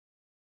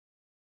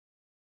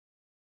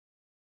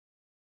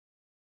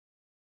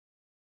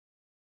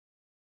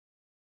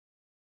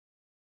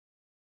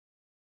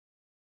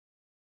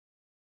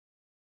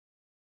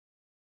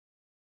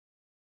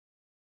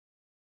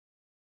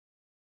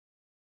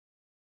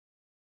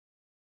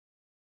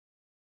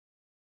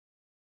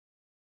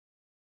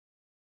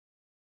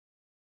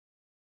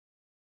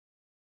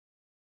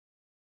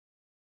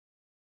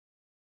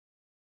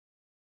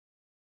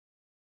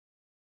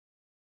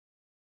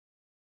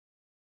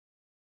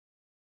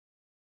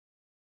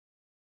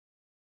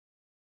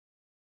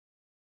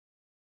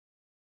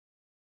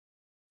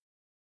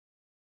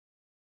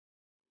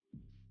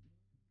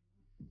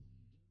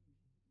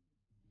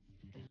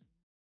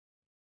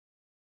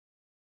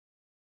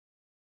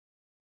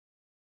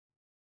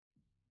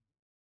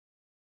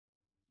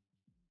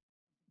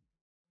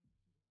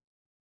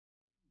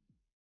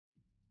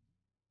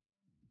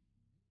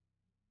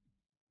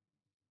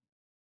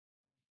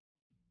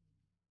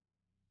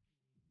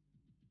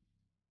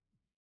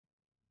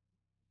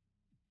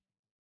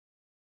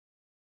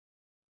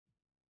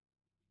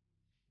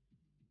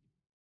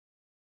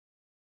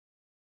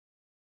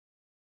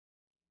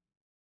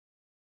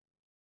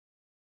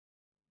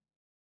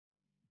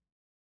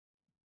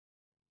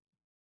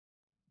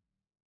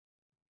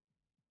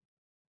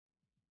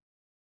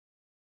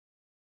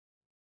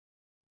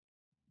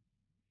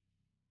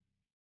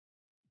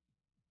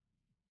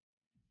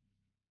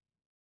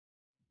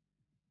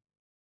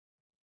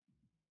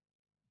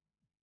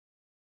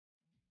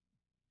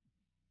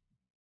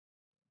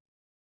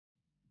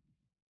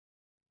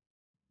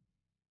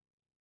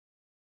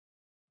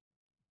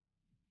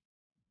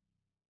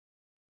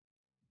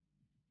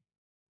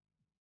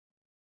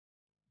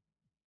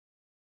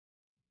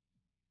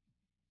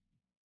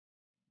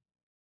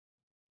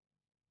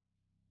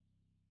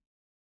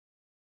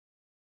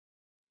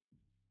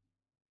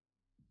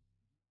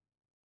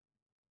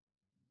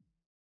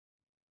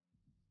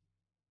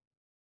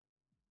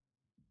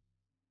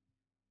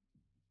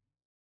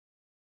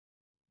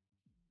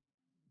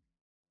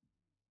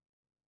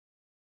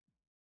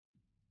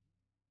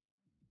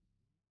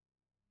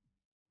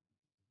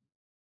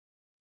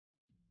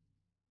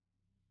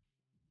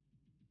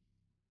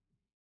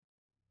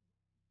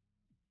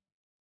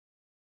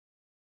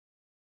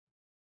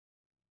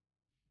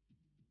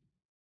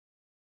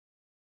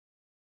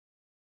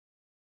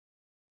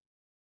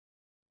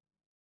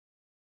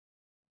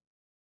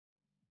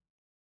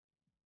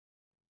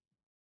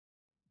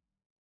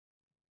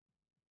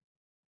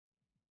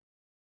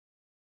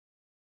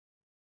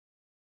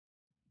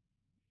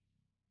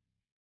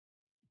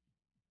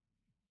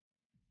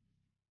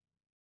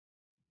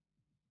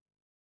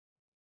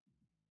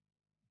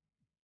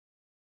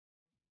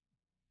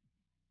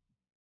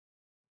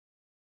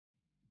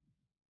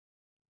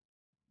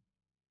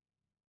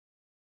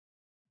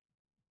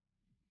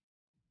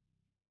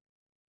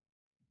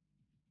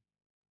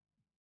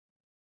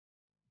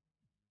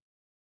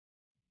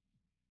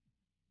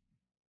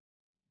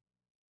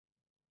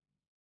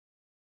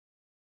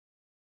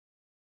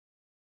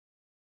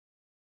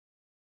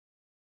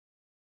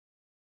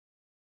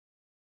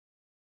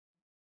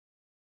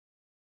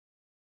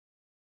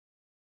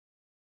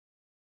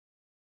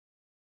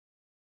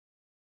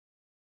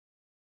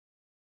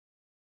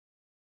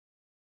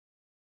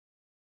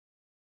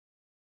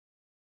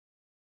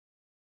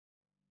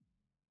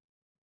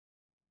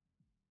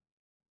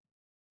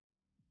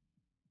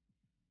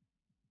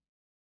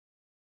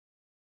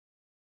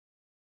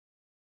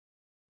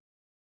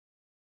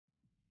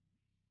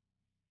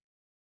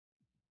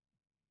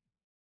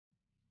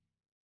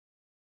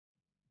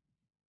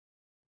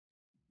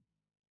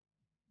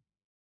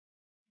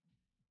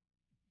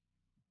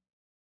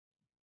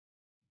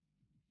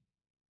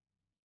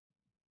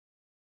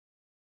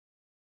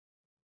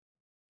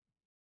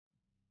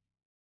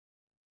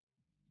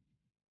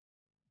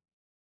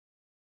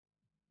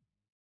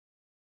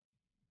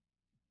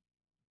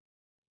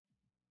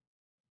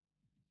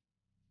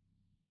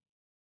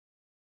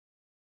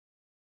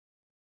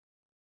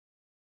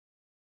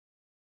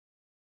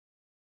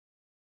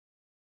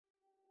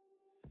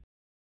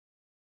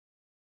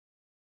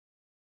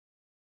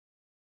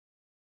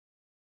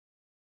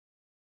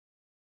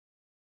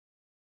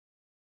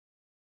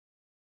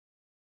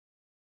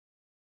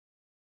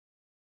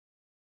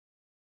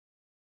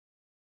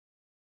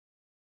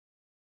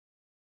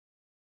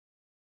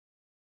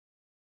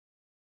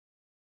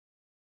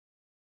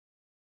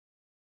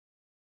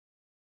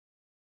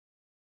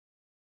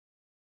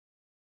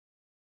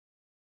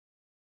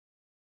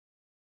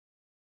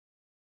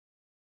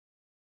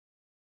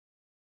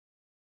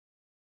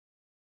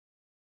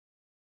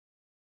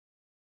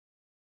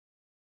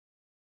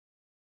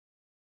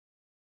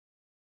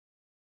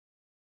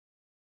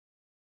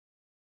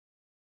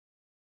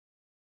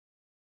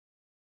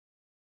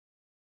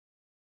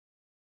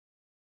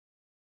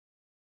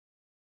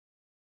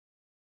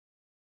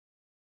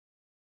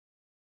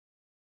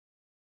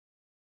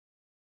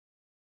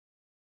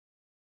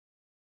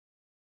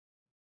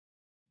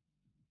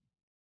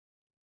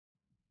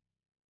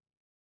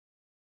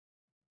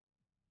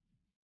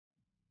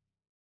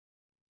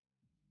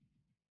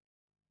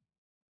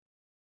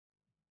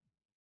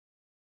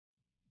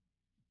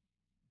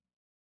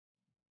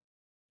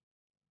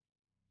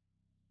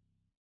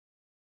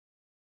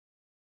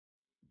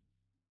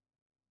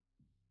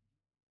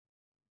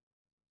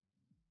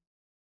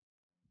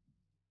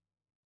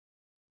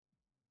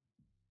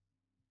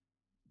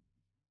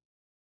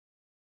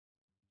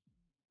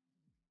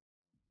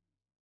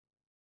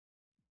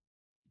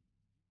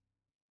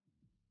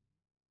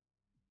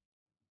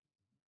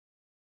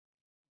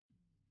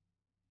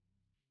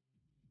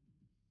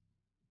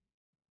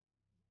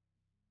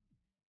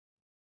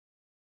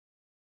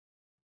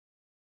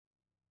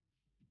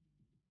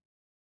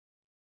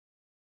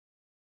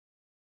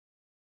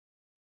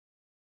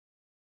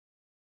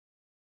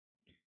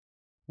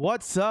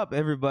What's up,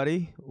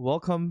 everybody?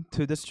 Welcome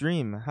to the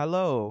stream.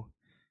 Hello,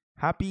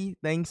 happy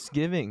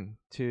Thanksgiving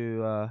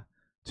to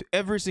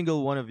every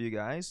single one of you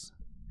guys.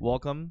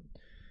 Welcome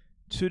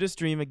to the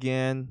stream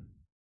again.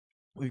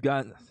 We've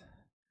got a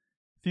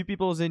few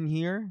people's in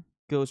here: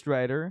 Ghost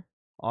Rider,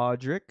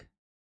 Audric,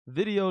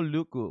 Video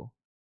Luku,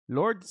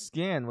 Lord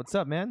Scan. What's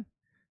up, man?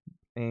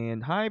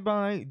 And hi,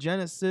 bye,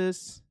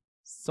 Genesis,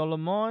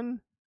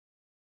 Solomon.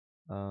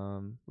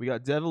 We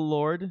got Devil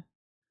Lord.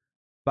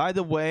 By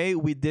the way,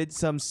 we did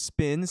some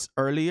spins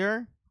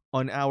earlier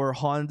on our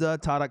Honda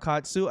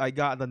Tarakatsu. I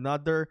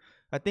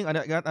think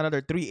I got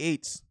another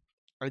 3/8.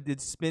 I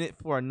did spin it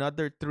for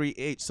another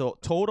 3/8. So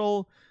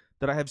total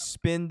that I have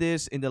spin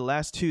this in the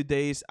last 2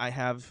 days, I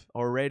have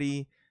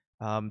already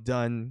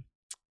done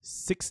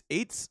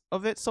 6/8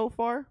 of it so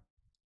far.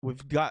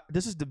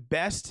 This is the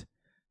best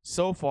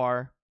so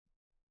far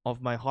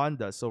of my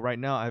Honda. So right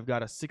now I've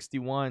got a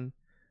 61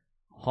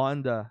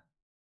 Honda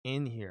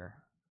in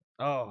here.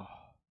 Oh.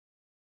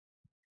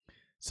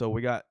 So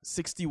we got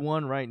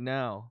 61 right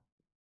now.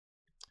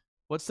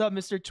 What's up,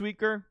 Mr.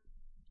 Tweaker?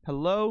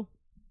 Hello?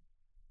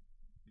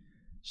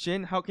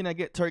 Shin, how can I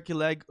get turkey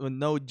leg with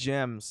no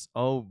gems?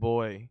 Oh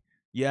boy.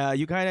 Yeah,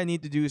 you kind of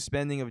need to do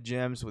spending of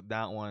gems with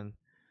that one.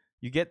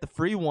 You get the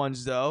free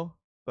ones though,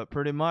 but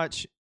pretty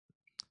much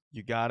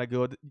you gotta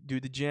go do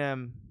the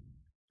gem.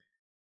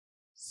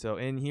 So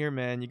in here,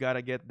 man, you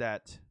gotta get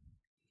that.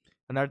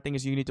 Another thing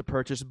is you need to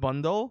purchase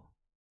bundle,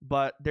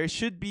 but there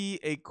should be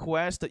a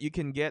quest that you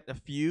can get a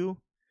few.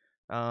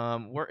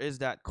 Where is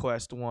that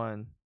quest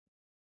one?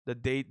 The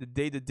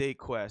day-to-day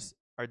quest.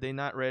 Are they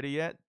not ready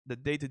yet? The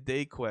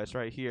day-to-day quest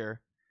right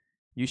here.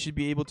 You should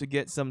be able to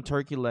get some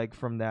turkey leg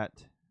from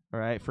that. All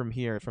right, from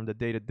here, from the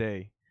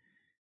day-to-day.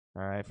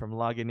 All right, from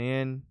logging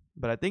in.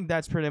 But I think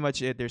that's pretty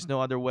much it. There's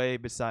no other way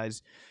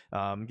besides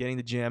getting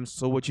the gems.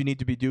 So what you need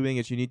to be doing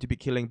is you need to be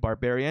killing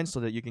barbarians so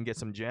that you can get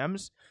some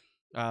gems.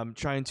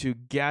 Trying to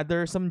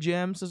gather some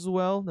gems as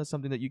well. That's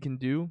something that you can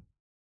do.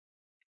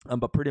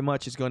 But pretty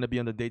much it's going to be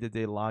on the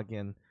day-to-day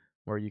login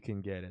where you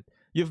can get it.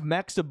 You've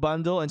maxed the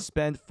bundle and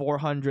spent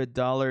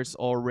 $400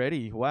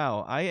 already.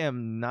 Wow, I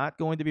am not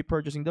going to be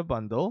purchasing the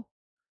bundle.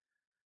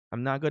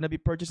 I'm not going to be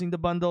purchasing the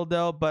bundle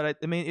though, but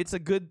I mean it's a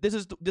good this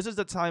is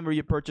the time where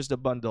you purchase the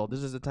bundle.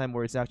 This is the time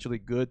where it's actually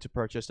good to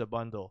purchase the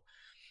bundle.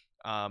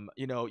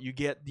 You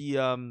get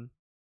the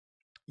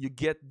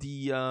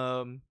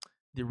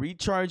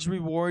recharge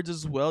rewards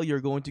as well. You're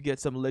going to get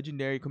some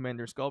legendary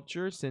commander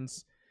sculptures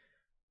since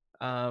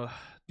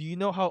do you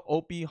know how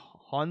OP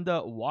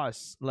Honda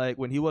was like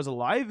when he was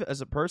alive as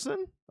a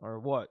person or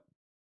what?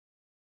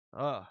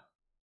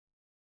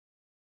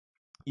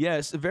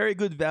 Yes, very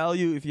good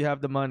value if you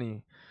have the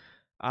money.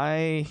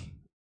 I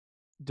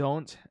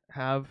don't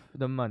have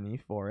the money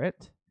for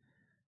it.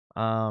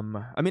 I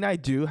mean I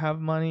do have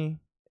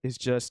money. It's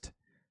just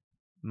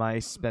my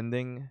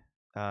spending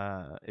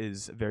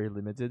is very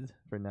limited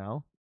for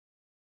now.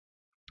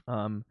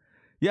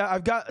 Yeah,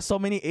 I've got so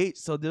many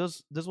eights, so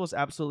this was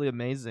absolutely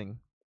amazing.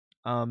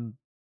 Um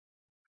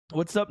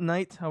what's up,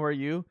 Knight? How are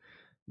you?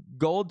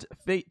 Gold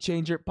Fate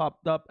Changer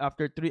popped up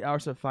after 3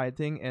 hours of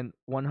fighting and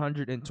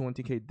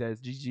 120k deaths.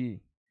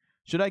 GG.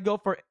 Should I go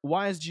for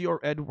YSG or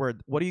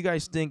Edward? What do you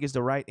guys think is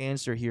the right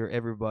answer here,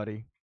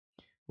 everybody?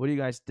 What do you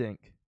guys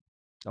think?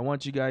 I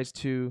want you guys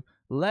to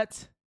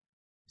let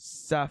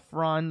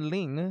Saffron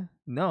Ling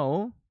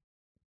know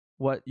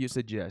what you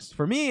suggest.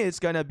 For me, it's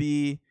going to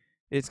be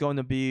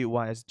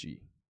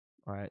YSG.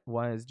 All right,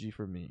 YSG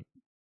for me.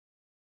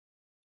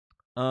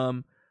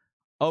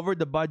 Over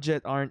the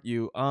budget, aren't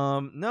you?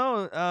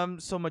 No.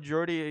 So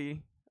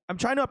majority, I'm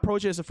trying to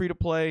approach it as a free to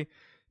play.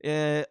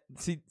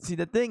 See,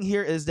 the thing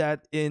here is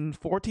that in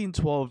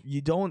 14.12,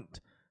 you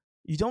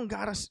don't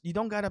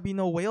gotta be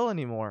no whale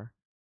anymore.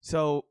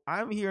 So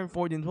I'm here in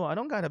 14.12. I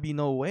don't gotta be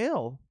no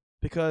whale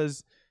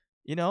because,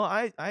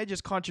 I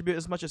just contribute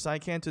as much as I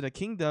can to the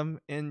kingdom,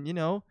 and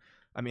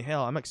I mean,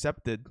 hell, I'm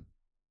accepted,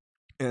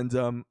 and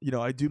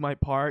I do my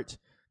part,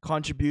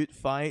 contribute,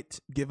 fight,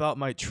 give out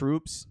my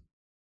troops.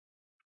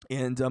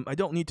 And I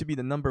don't need to be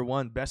the number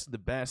one, best of the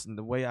best in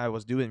the way I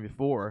was doing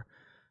before,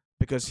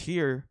 because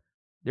here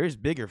there's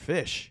bigger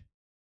fish,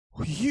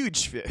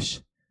 huge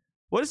fish.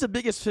 What is the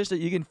biggest fish that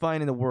you can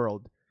find in the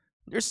world?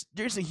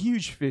 There's a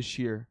huge fish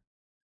here,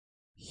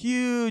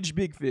 huge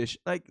big fish.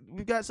 Like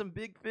we've got some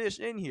big fish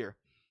in here.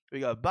 We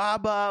got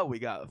Baba, we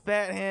got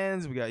Fat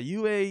Hands, we got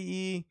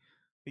UAE,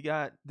 we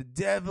got the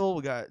Devil,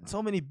 we got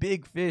so many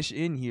big fish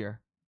in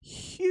here,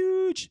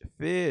 huge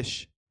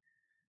fish.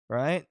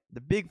 Right?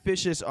 The big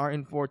fishes are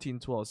in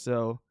 14.12.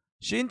 So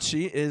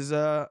Shinchi is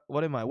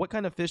what am I? What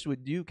kind of fish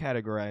would you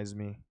categorize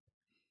me?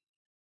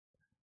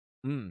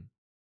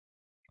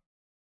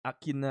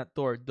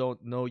 Akinator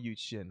don't know you,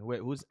 Shin.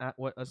 Wait,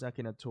 what is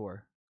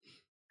Akinator?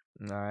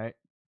 Alright.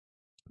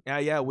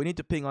 Yeah, we need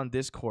to ping on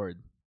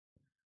Discord.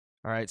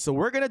 Alright, so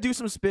we're gonna do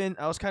some spin.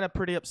 I was kind of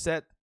pretty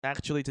upset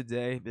actually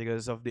today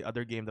because of the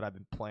other game that I've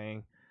been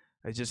playing.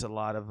 It's just a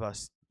lot of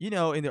us, in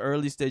the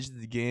early stages of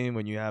the game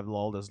when you have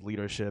all this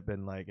leadership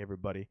and like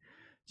everybody,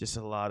 just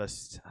a lot of,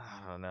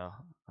 I don't know,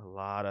 a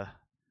lot of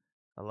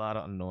A lot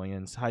of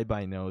annoyance. Hi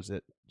Bye knows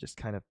it. Just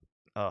kind of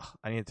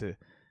I need to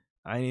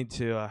I need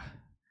to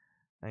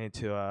I need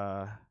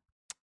to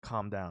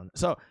calm down.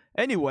 So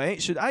anyway,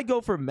 should I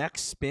go for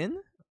max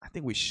spin? I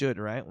think we should,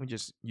 right? We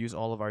just use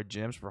all of our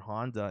gems for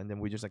Honda and then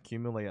we just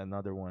accumulate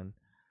another one.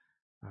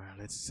 Alright,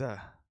 let's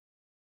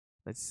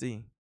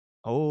see.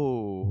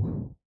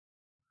 Oh.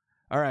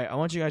 Alright, I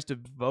want you guys to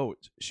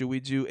vote. Should we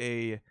do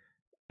a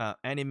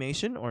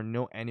animation or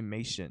no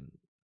animation?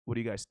 What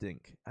do you guys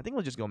think? I think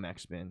we'll just go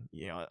max spin.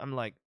 Yeah,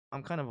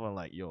 I'm kind of on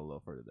like YOLO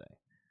for today.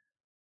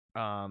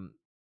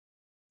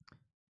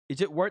 Is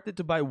it worth it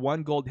to buy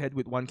one gold head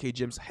with 1K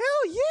gems?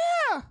 Hell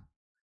yeah!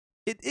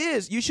 It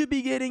is. You should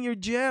be getting your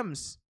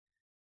gems.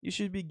 You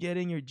should be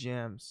getting your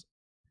gems.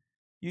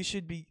 You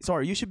should be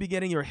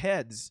getting your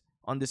heads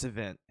on this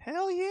event.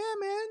 Hell yeah,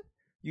 man.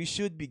 You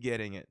should be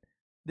getting it.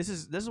 This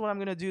is what I'm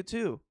gonna do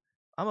too.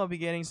 I'm gonna be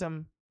getting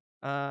some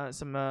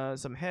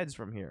heads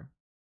from here.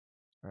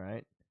 All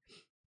right.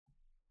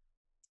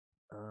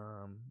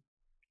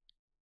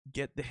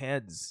 Get the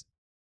heads.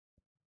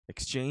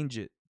 Exchange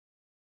it.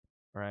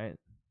 Right.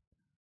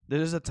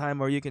 This is a time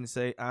where you can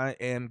say, I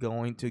am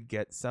going to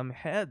get some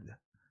head.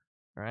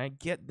 All right.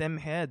 Get them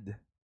head.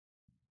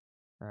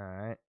 All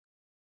right.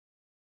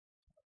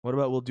 What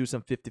about we'll do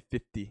some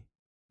 50-50?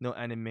 No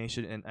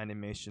animation and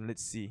animation.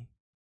 Let's see.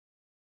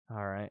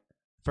 All right.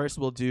 First,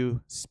 we'll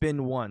do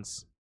spin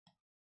once.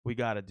 We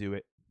got to do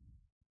it.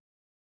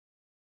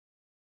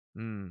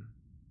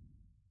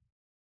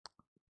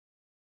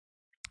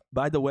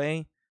 By the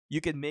way,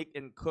 you can make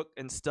and cook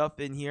and stuff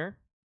in here.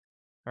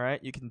 All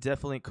right. You can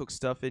definitely cook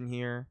stuff in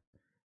here.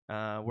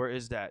 Where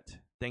is that?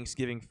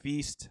 Thanksgiving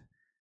feast.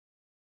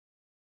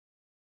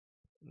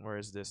 Where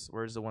is this?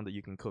 Where's the one that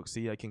you can cook?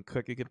 See, I can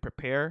cook. You can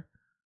prepare.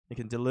 You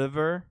can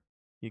deliver.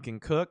 You can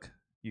cook.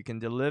 You can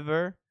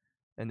deliver.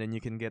 And then you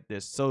can get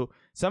this. So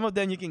some of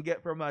them you can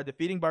get from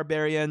defeating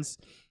barbarians,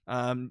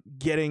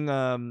 getting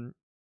all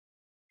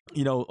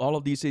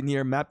of these in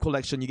here. Map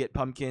collection, you get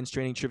pumpkins.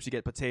 Training trips, you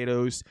get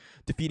potatoes.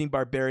 Defeating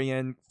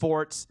barbarian,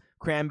 forts,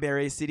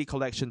 cranberry, city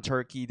collection,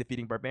 turkey.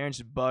 Defeating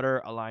barbarians,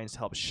 butter. Alliance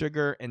helps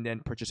sugar. And then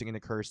purchasing in the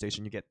courier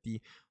station, you get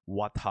the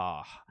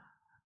wata.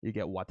 You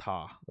get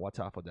wata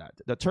for that.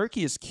 The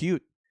turkey is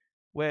cute.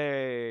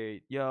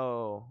 Wait,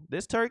 yo,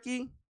 this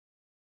turkey,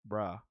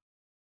 bruh.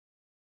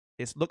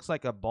 It looks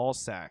like a ball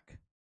sack.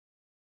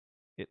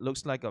 It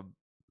looks like a.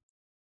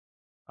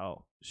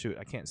 Oh shoot!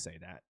 I can't say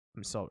that.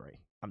 I'm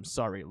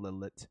sorry,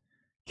 Lilith.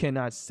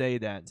 Cannot say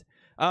that.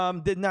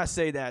 Did not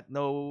say that.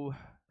 No,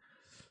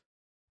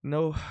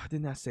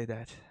 did not say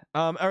that.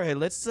 All right,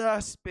 let's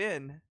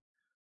spin.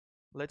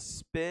 Let's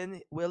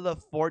spin Wheel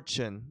of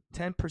Fortune.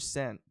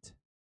 10%.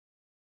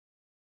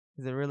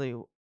 Is it really?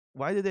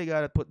 Why did they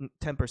gotta put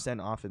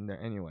 10% off in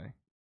there anyway?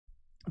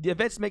 The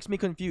events makes me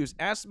confused.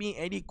 Ask me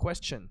any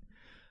question.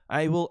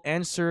 I will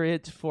answer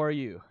it for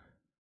you.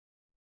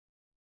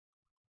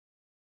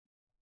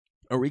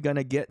 Are we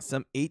gonna get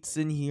some 8s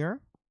in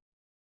here?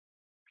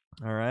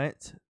 All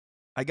right.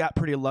 I got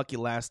pretty lucky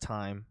last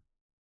time.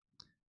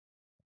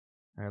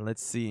 All right,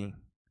 let's see.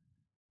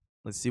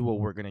 Let's see what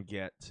we're gonna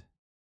get.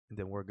 And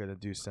then we're gonna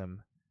do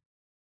some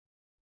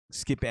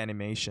skip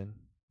animation.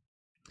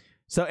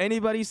 So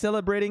anybody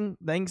celebrating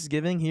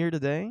Thanksgiving here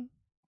today?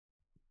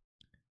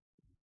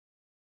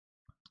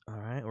 All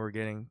right, we're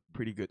getting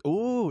pretty good.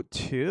 Ooh,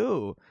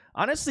 2.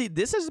 Honestly,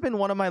 this has been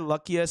one of my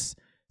luckiest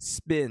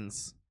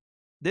spins.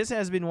 This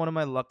has been one of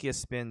my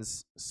luckiest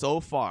spins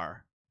so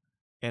far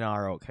in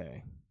ROK.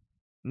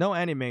 No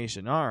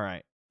animation. All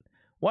right.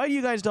 Why do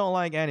you guys don't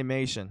like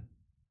animation?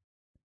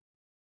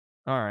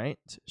 All right.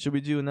 Should we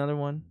do another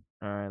one?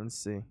 All right, let's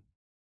see.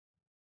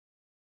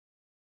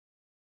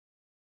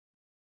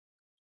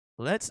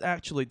 Let's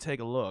actually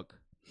take a look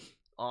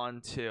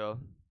onto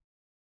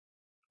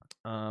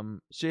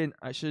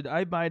should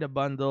I buy the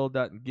bundle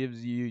that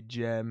gives you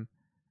gem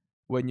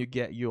when you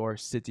get your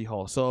city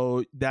hall?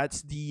 So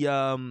that's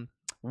the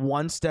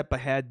one step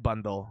ahead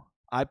bundle.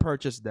 I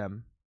purchased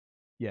them.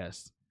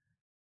 Yes.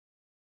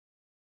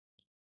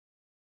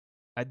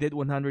 I did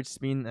 100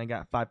 spin. I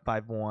got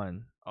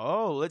 551.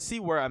 Oh, let's see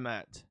where I'm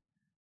at.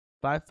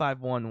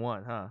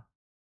 5511, huh?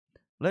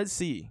 Let's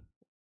see.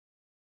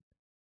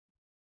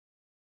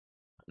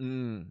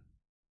 All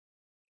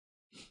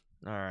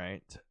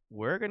right.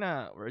 We're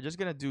gonna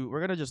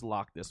just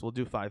lock this. We'll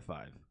do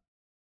 5-5.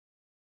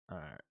 All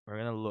right. We're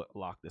gonna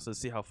lock this. Let's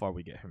see how far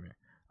we get from here.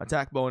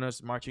 Attack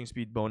bonus, marching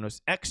speed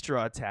bonus,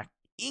 extra attack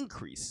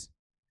increase.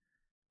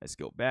 Let's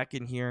go back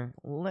in here.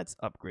 Let's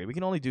upgrade. We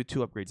can only do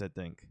 2 upgrades, I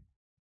think.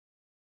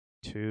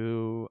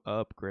 2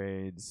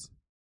 upgrades.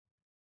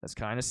 That's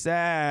kind of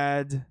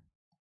sad.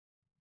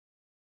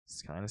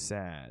 It's kind of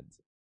sad.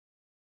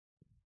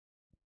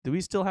 Do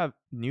we still have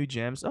new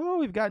gems? Oh,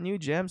 we've got new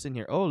gems in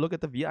here. Oh, look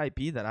at the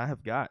VIP that I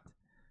have got.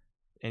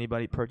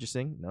 Anybody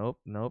purchasing? Nope,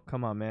 nope.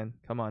 Come on, man.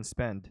 Come on,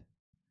 spend.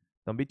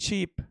 Don't be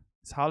cheap.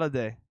 It's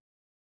holiday.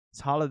 It's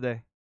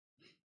holiday.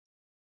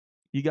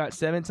 You got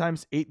 7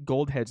 times 8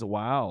 gold heads.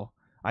 Wow.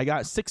 I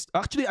got 6.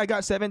 Actually, I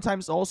got 7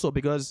 times also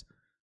because...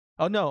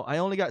 Oh, no. I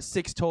only got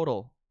 6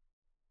 total.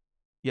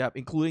 Yep,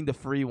 including the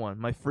free one.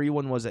 My free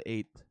one was a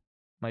 8.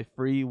 My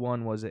free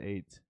one was a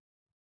 8.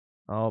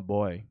 Oh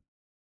boy.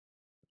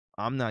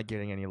 I'm not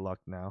getting any luck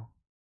now.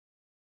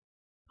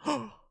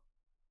 Oh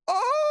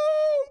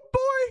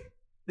boy.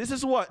 This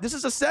is what? This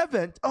is a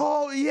 7.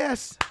 Oh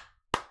yes.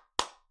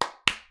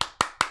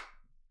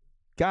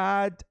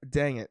 God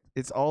dang it.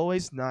 It's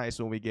always nice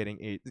when we're getting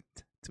 8.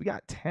 We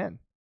got 10.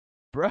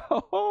 Bro,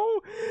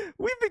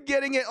 we've been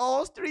getting it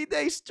all 3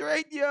 days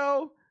straight,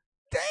 yo.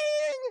 Dang.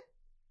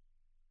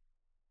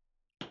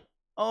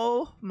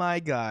 Oh my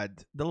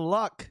god. The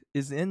luck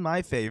is in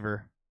my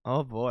favor.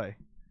 Oh boy.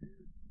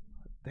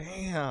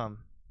 Damn.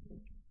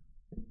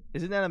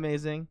 Isn't that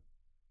amazing?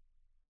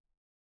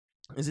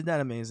 Isn't that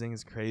amazing?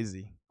 It's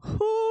crazy.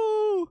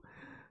 Whoo!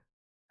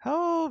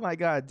 Oh my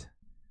god.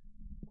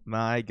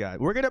 My god.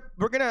 We're gonna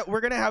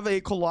have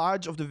a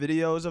collage of the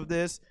videos of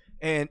this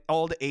and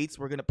all the 8s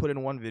we're gonna put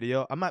in one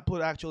video. I might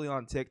put actually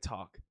on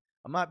TikTok.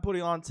 I might put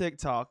it on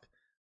TikTok.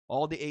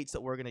 All the 8s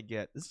that we're gonna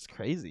get. This is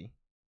crazy.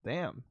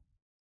 Damn.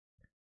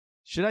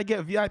 Should I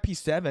get VIP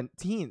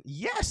 17?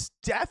 Yes,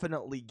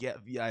 definitely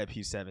get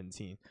VIP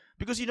 17.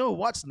 Because you know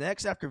what's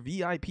next after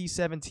VIP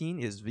 17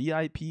 is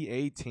VIP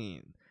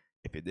 18.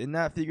 If you did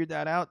not figure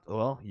that out,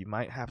 well, you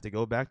might have to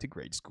go back to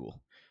grade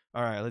school.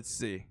 All right, let's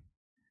see.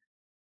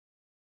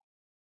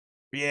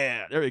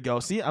 Yeah, there we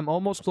go. See, I'm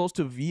almost close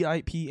to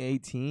VIP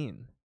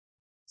 18.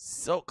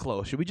 So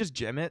close. Should we just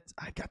gem it?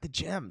 I got the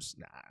gems.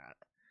 Nah.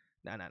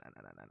 Nah.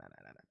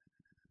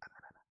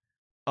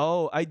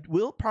 Oh, I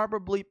will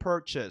probably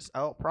purchase.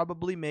 I'll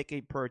probably make a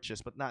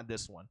purchase, but not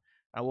this one.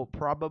 I will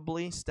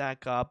probably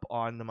stack up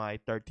on my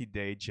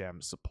 30-day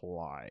gem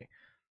supply.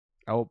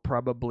 I will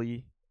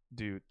probably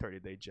do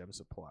 30-day gem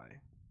supply.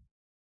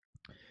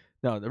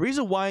 Now, the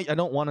reason why I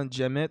don't want to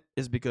gem it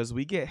is because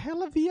we get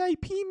hella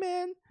VIP,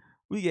 man.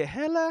 We get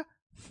hella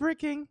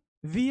freaking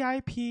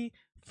VIP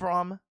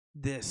from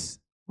this.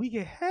 We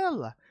get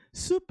hella,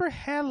 super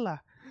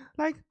hella,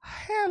 like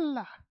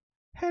hella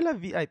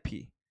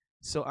VIP.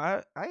 So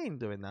I ain't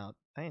doing that.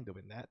 I ain't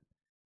doing that.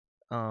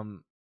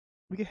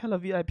 We get hella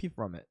VIP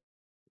from it.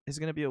 It's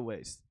gonna be a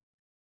waste.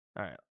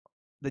 All right,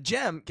 the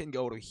gem can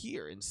go to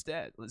here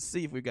instead. Let's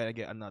see if we gotta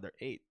get another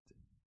 8.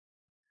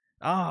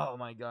 Oh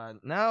my god!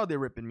 Now they're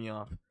ripping me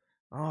off.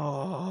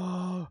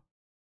 Oh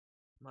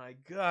my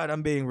god!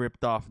 I'm being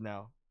ripped off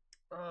now.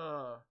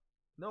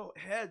 No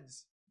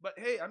heads. But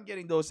hey, I'm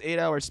getting those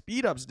 8-hour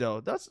speed ups though.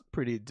 That's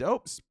pretty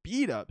dope.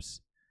 Speed ups.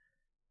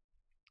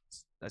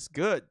 That's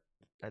good.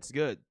 That's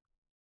good.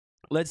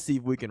 Let's see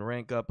if we can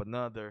rank up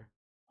another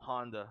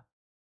Honda.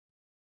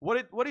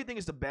 What do you think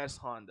is the best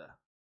Honda?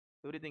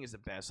 What do you think is the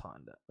best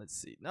Honda? Let's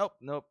see. Nope.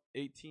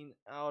 18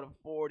 out of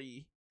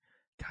 40.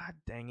 God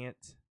dang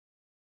it.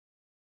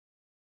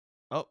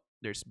 Oh,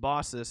 there's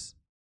bosses.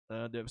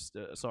 There's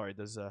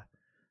a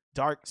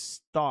Dark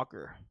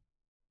Stalker.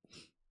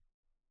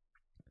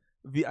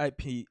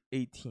 VIP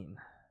 18.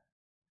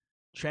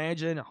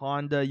 Transient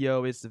Honda,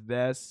 yo, is the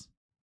best.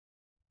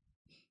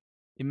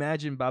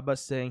 Imagine Baba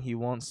saying he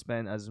won't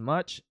spend as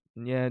much.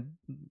 Yeah,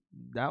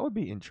 that would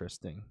be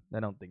interesting. I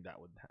don't think that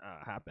would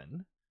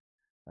happen.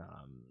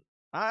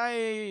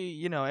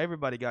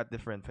 Everybody got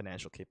different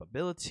financial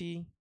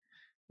capability,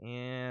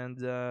 and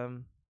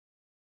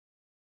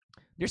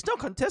there's no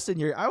contestant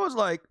here. I was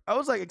like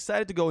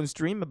excited to go and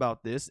stream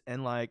about this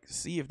and like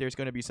see if there's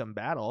gonna be some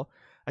battle.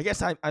 I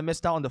guess I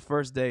missed out on the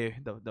first day.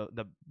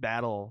 The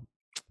battle,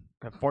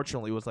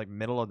 unfortunately, was like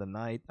middle of the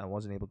night. I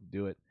wasn't able to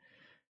do it.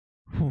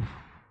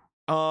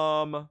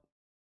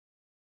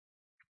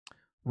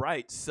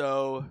 Right.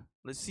 So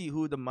let's see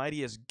who the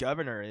mightiest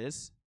governor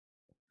is.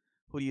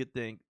 Who do you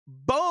think?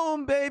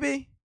 Boom,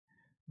 baby.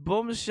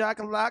 Boom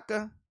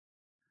shakalaka.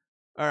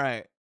 All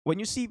right. When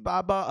you see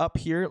Baba up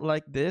here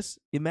like this,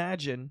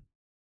 imagine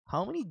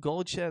how many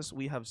gold chests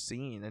we have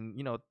seen, and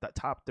the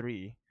top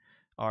 3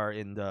 are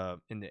in the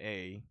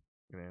A,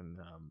 and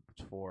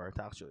 4 it's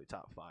actually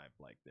top 5.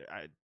 Like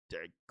I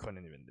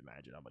couldn't even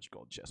imagine how much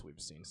gold chests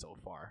we've seen so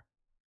far.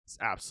 It's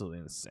absolutely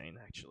insane,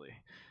 actually.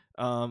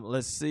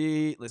 Let's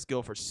see. Let's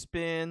go for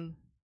spin.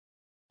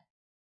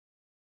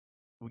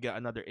 We got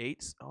another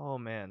 8. Oh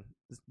man,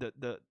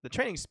 the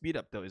training speed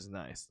up though is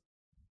nice.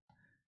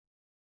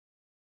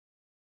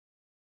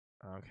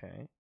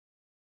 Okay.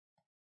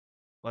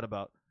 What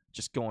about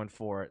just going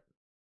for it?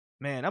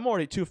 Man, I'm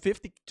already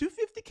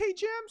 250k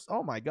gems.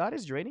 Oh my god,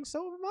 it's draining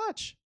so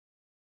much.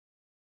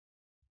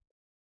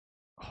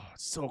 Oh,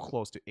 it's so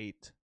close to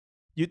 8.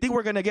 You think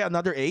we're gonna get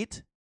another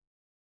 8?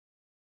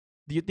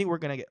 Do you think we're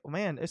gonna get? Oh,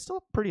 man, it's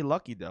still pretty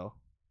lucky though.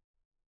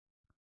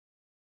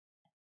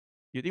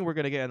 You think we're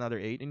gonna get another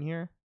 8 in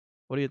here?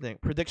 What do you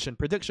think? Prediction.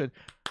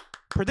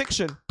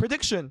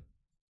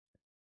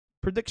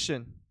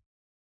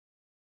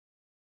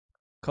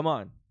 Come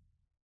on.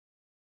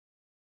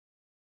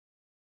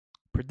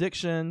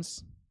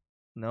 Predictions.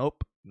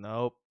 Nope.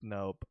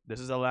 This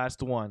is the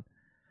last one.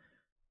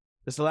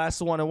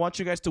 I want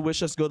you guys to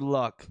wish us good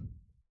luck.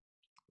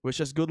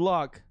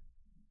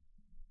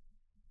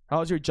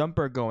 How's your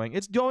jumper going?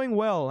 It's going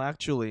well,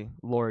 actually,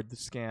 Lord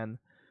Scan.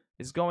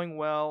 It's going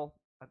well.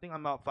 I think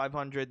I'm about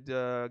 500,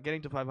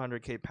 getting to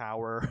 500k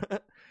power,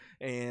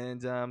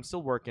 and I'm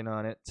still working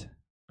on it.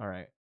 All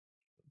right.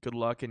 Good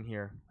luck in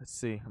here. Let's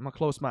see. I'm gonna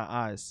close my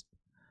eyes.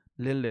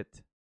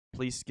 Lilith,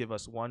 please give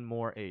us one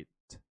more 8.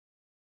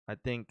 I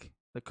think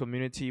the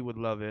community would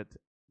love it.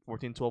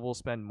 1412 will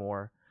spend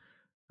more.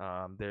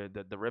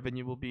 The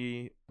revenue will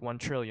be 1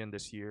 trillion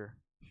this year.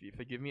 If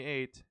you give me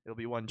 8, it'll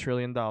be $1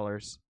 trillion. God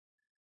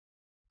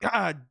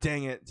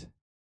dang it!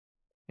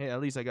 Hey, at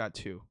least I got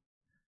 2.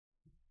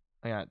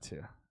 I got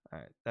 2. All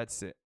right,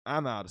 that's it.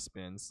 I'm out of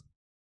spins.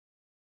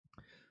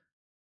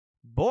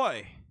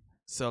 Boy,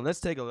 so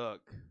let's take a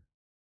look.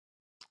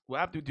 We'll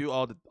have to do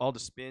all the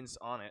spins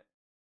on it.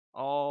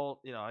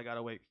 I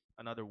gotta wait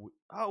another.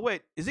 Oh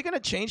wait, is it gonna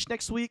change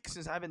next week?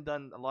 Since I haven't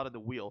done a lot of the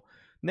wheel,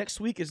 next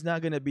week is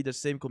not gonna be the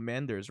same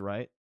commanders,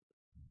 right?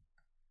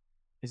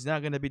 It's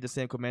not gonna be the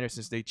same commander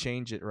since they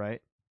changed it,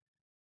 right?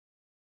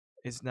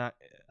 It's not.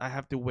 I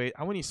have to wait.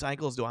 How many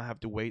cycles do I have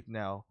to wait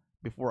now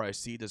before I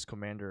see this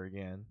commander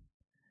again?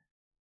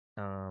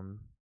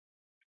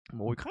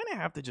 Well, we kind of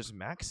have to just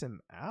max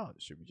him out.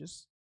 Should we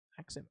just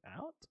max him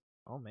out?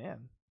 Oh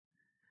man.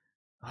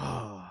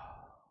 Oh.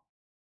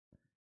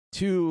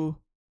 2.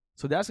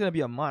 So that's gonna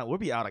be a month. We'll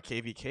be out of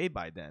KVK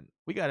by then.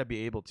 We gotta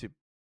be able to.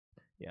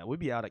 Yeah, we'll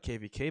be out of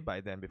KVK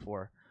by then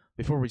before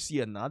we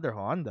see another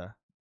Honda.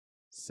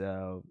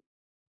 So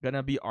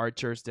gonna be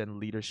archers, then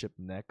leadership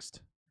next.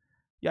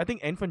 Yeah, I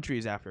think infantry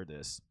is after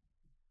this.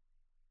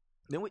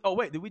 Then we. Oh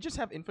wait, did we just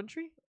have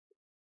infantry?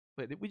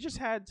 Wait, we just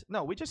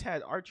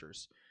had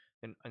archers,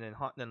 and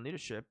then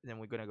leadership. Then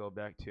we're gonna go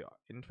back to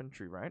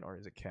infantry, right? Or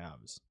is it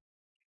calves?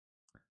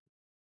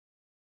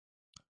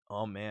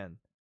 Oh man,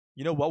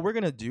 you know what we're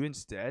gonna do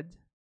instead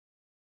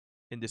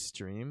in this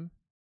stream?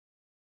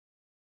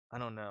 I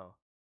don't know.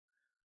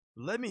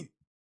 Let me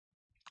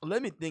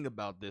think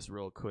about this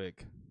real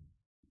quick.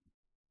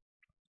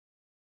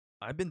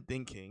 I've been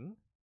thinking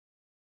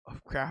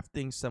of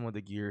crafting some of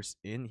the gears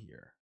in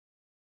here.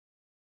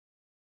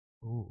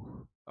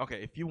 Ooh.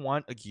 Okay, if you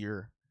want a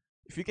gear,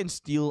 if you can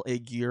steal a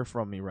gear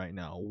from me right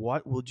now,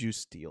 what would you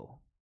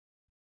steal?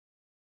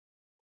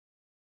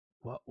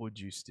 What would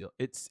you steal?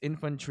 It's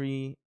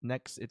infantry.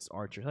 Next, it's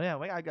archer. Oh, yeah,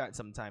 wait, I got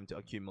some time to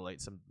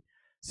accumulate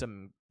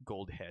some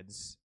gold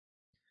heads.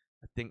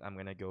 I think I'm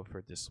gonna go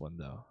for this one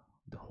though.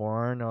 The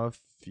Horn of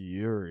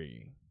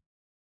Fury.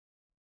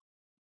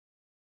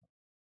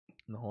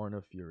 The Horn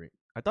of Fury.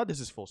 I thought this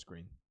is full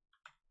screen.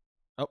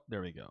 Oh,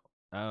 there we go.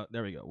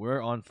 There we go.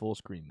 We're on full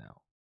screen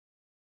now.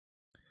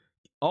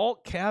 All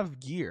cav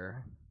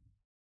gear.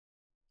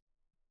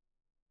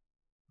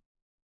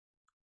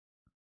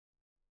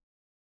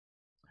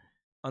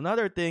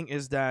 Another thing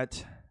is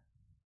that,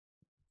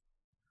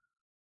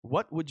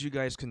 what would you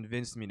guys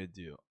convince me to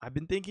do? I've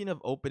been thinking of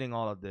opening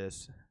all of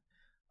this.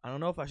 I don't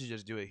know if I should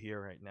just do it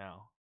here right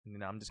now. And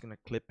then I'm just gonna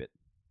clip it.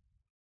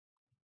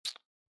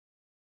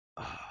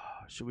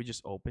 Should we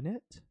just open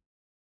it?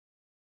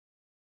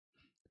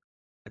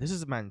 This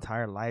is my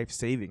entire life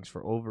savings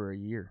for over a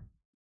year.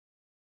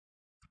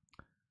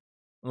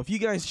 Well, if you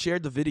guys share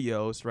the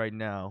videos right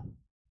now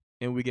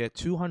and we get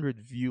 200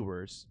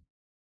 viewers,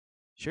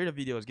 share the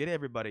videos, get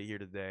everybody here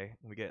today,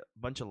 and we get a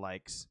bunch of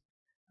likes,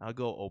 I'll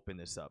go open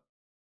this up.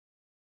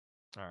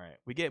 All right,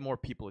 we get more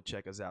people to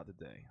check us out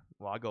today.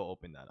 Well, I'll go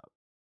open that up.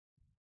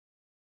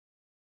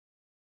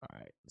 All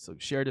right, so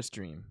share the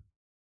stream.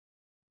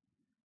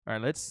 All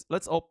right,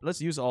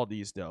 let's use all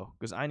these though,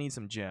 because I need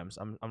some gems.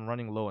 I'm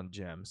running low on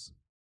gems.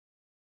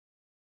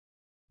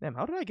 Damn,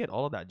 how did I get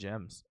all of that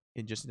gems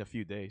in just a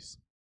few days?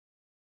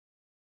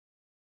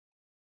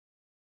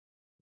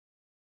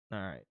 All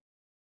right.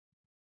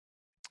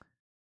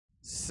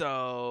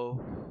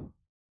 So,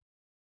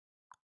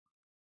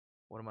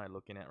 what am I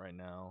looking at right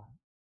now?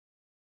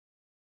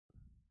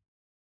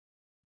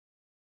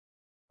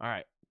 All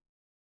right.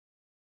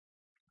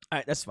 All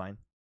right, that's fine.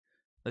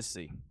 Let's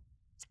see.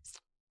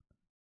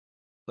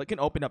 I can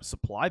open up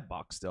supply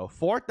box though.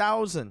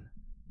 4,000.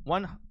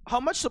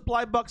 How much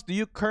supply box do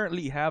you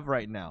currently have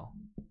right now?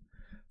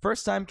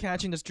 First time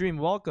catching the stream.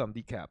 Welcome,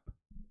 Decap.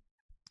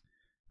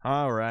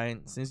 All right.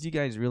 Since you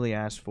guys really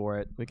asked for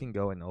it, we can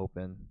go and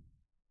open.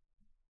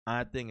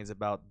 I think it's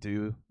about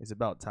due. It's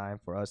about time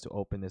for us to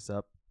open this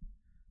up.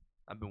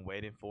 I've been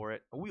waiting for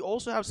it. We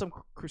also have some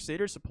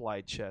Crusader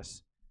supply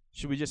chests.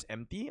 Should we just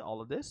empty all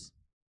of this?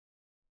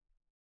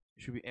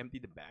 Should we empty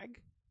the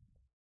bag?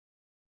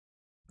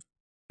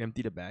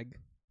 Empty the bag.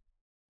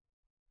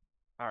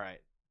 All right.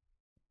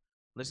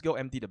 Let's go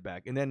empty the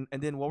bag. And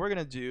then what we're going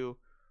to do,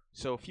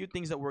 so a few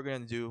things that we're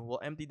going to do, we'll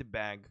empty the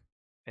bag,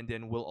 and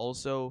then we'll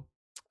also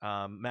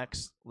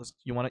max.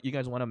 You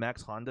guys want to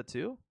max Honda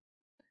too?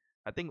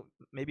 I think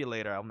maybe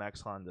later I'll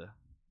max Honda.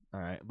 All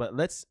right, but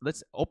let's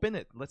open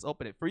it. Let's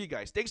open it for you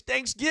guys.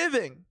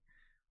 Thanksgiving.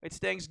 It's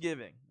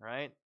Thanksgiving,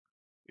 right?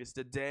 It's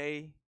the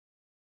day.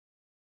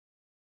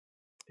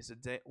 It's the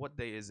day. What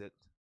day is it?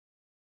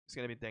 It's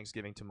gonna be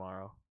Thanksgiving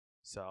tomorrow.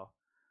 So,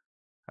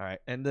 all right,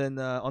 and then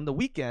on the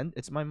weekend,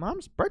 it's my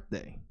mom's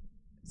birthday.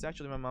 It's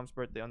actually my mom's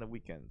birthday on the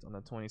weekend, on the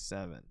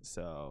 27th.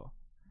 So,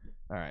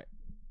 all right.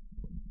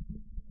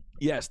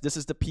 Yes, this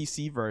is the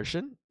PC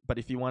version, but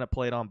if you want to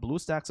play it on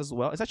BlueStacks as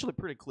well, it's actually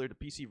pretty clear, the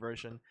PC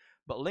version,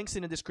 but links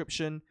in the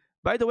description.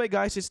 By the way,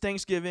 guys, it's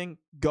Thanksgiving.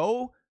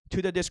 Go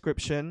to the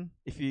description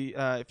if you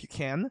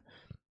can.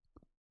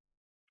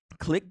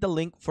 Click the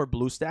link for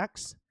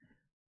BlueStacks.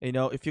 You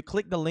know, if you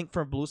click the link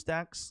for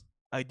BlueStacks,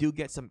 I do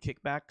get some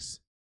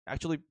kickbacks.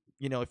 Actually,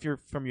 you know, if you're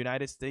from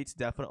United States,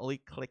 definitely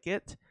click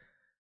it.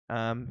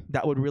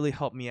 That would really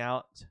help me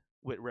out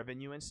with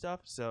revenue and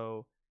stuff.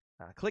 So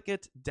click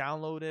it,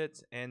 download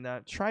it, and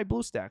try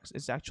BlueStacks.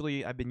 It's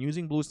actually, I've been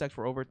using BlueStacks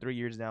for over 3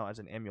 years now as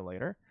an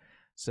emulator.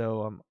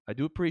 So I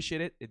do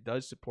appreciate it. It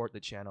does support the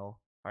channel.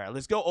 All right,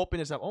 let's go open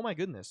this up. Oh my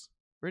goodness.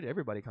 Where did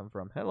everybody come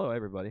from? Hello,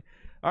 everybody.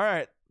 All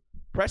right,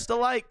 press the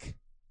like.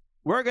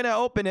 We're going to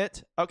open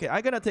it. Okay,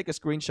 I'm going to take a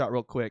screenshot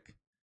real quick.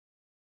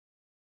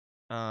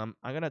 I'm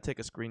going to take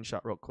a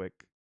screenshot real quick.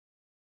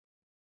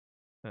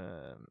 All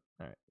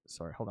right,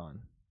 sorry, hold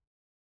on.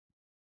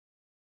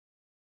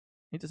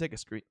 Need to take a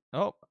screen.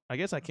 Oh, I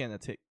guess I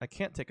can't take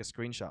a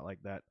screenshot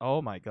like that.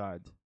 Oh my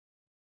god.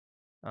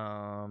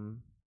 All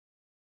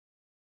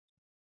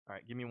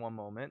right, give me one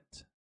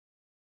moment.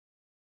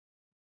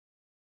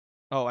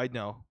 Oh, I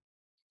know.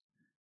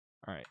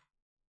 All right.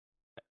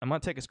 I'm going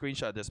to take a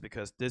screenshot of this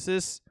because this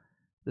is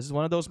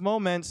one of those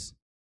moments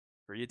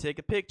where you take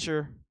a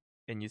picture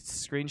and you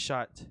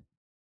screenshot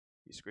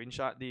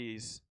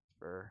these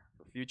for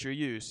future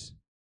use.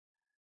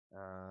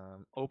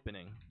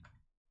 Opening.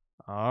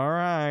 All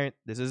right,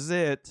 this is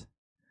it.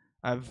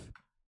 I've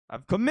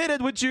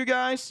committed with you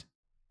guys.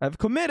 I've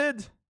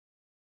committed.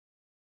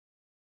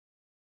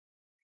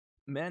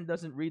 Man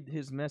doesn't read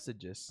his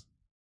messages.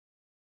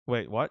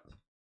 Wait, what?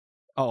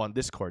 Oh, on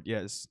Discord.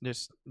 Yes,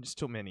 there's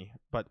too many,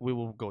 but we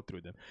will go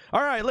through them.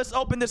 All right, let's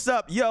open this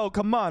up. Yo,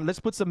 come on. Let's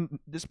put some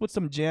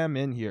jam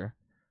in here.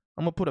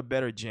 I'm going to put a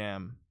better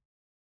jam.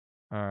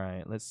 All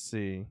right, let's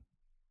see.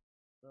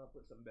 I'll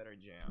put some better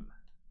jam.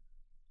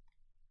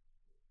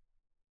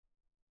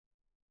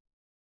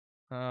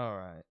 All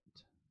right.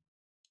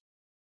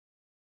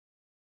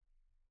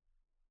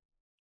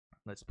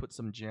 Let's put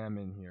some jam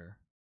in here.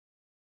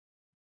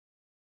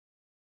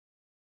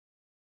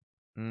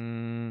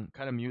 Kind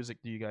of music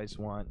do you guys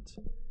want?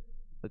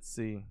 Let's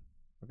see.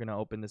 We're gonna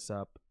open this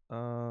up.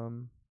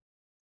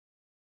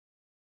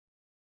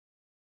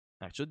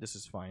 Actually, this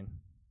is fine.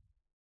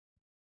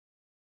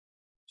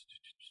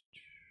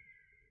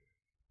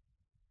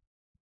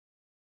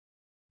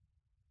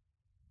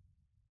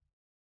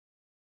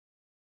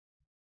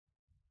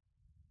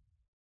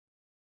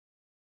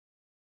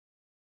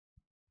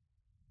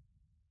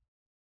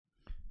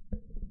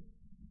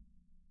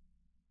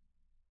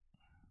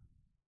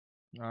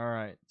 All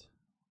right.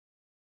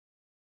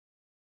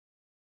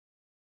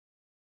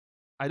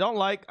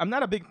 I'm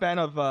not a big fan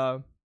of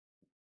the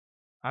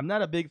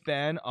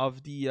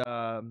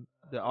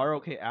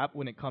ROK app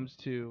when it comes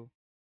to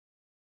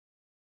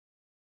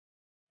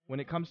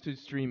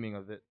streaming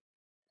of it.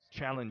 It's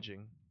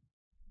challenging.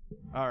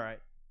 All right.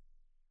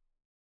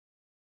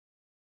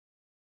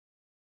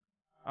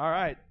 All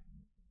right.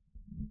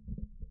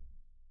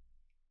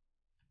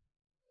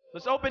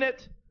 Let's open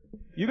it.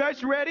 You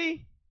guys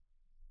ready?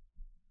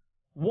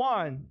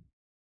 1,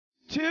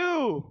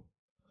 2,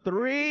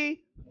 3,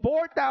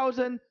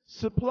 4,000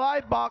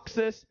 supply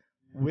boxes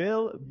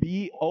will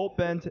be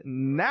opened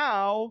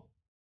now.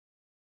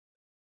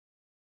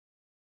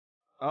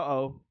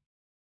 Uh-oh.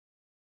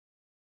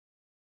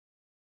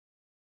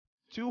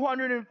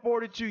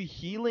 242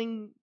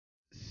 healing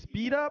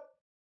speed up.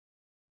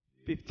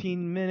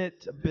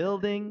 15-minute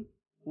building.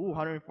 Ooh,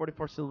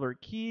 144 silver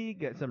key.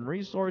 Get some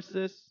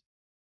resources.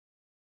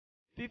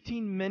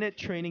 15-minute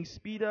training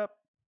speed up.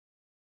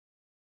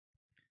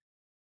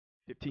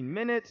 15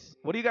 minutes.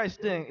 What do you guys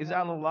think? Is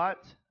that a lot?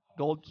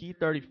 Gold key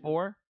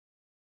 34.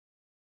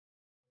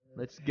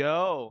 Let's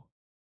go.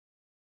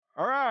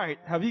 All right.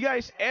 Have you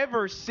guys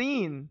ever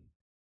seen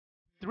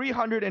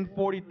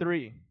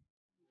 343?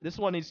 This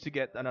one needs to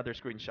get another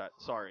screenshot.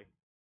 Sorry.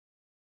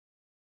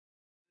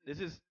 This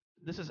is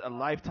a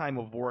lifetime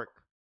of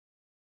work.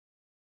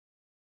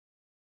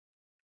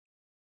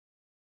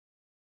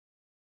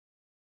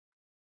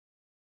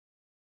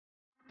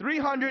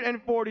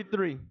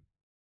 $343.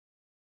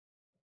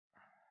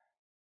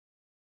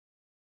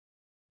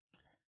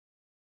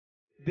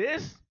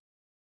 This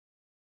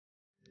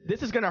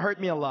is gonna hurt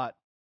me a lot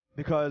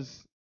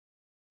because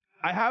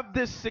I have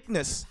this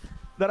sickness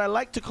that I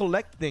like to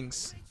collect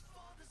things.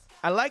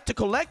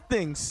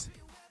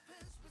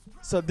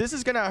 So this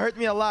is gonna hurt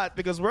me a lot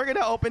because we're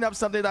gonna open up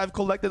something that I've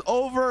collected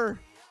over.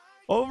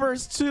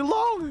 It's too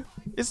long.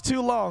 It's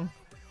too long.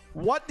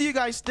 What do you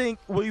guys think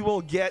we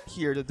will get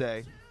here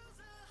today?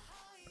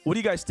 What do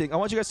you guys think? I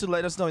want you guys to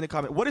let us know in the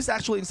comment. What is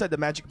actually inside the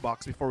magic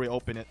box before we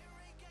open it?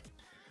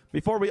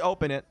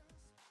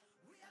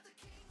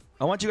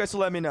 I want you guys to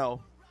let me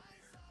know.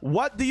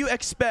 What do you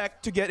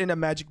expect to get in a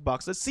magic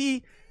box? Let's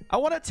see. I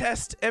want to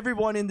test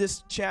everyone in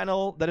this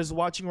channel that is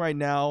watching right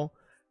now.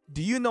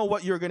 Do you know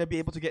what you're going to be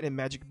able to get in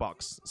magic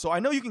box? So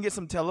I know you can get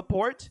some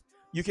teleport.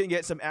 You can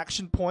get some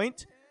action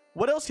point.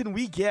 What else can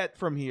we get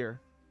from here?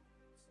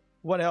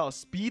 What else?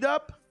 Speed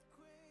up.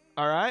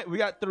 All right, we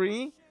got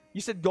 3.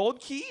 You said gold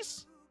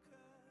keys?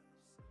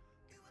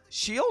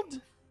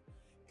 Shield?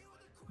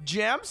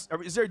 Gems?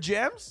 Is there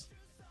gems?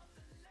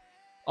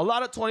 A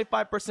lot of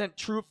 25%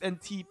 troop and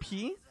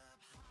TP.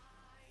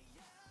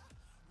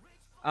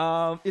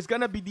 It's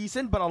gonna be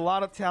decent, but a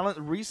lot of talent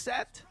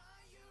reset.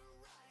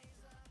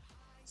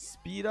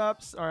 Speed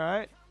ups, all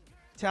right.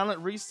 Talent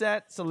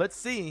reset. So let's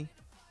see.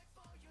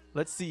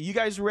 Let's see. You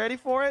guys ready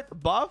for it?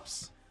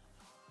 Buffs?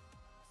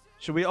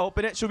 Should we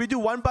open it? Should we do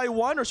one by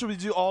one or should we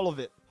do all of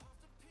it?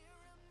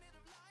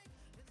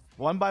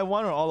 One by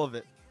one or all of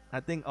it? I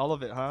think all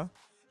of it, huh?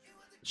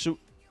 Shoot.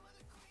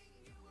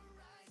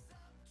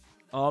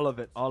 All of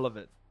it. All of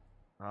it.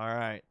 All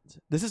right.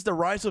 This is the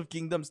Rise of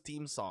Kingdoms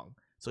theme song.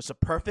 So it's a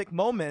perfect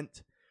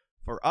moment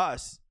for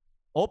us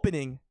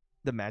opening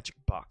the magic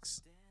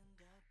box.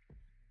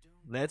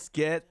 Let's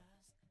get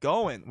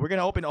going. We're going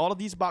to open all of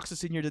these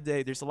boxes in here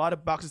today. There's a lot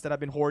of boxes that I've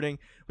been hoarding.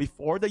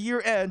 Before the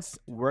year ends,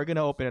 we're going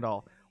to open it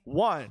all.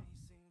 1,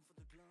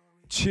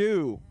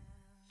 2,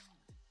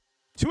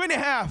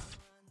 2.5.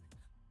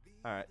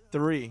 All right,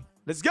 3.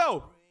 Let's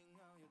go.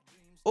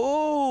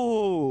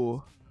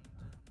 Oh.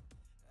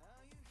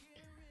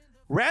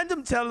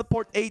 Random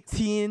teleport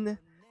 18.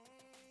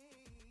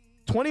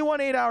 21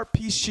 8-hour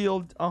peace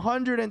shield.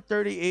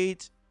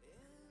 138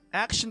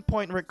 action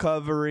point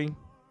recovery.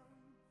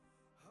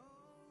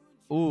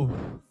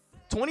 Ooh.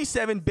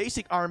 27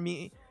 basic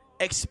army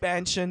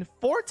expansion.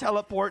 4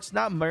 teleports,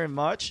 not very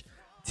much.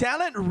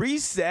 Talent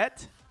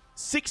reset.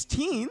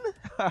 16.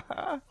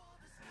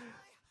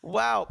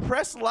 Wow.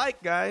 Press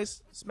like,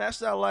 guys. Smash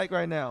that like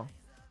right now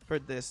for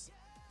this.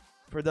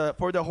 For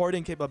the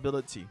hoarding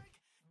capability.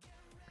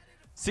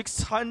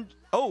 600.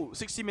 Oh,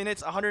 60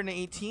 minutes,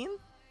 118.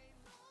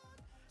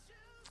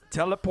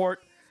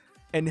 Teleport.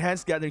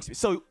 Enhanced gathering speed.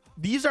 So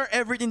these are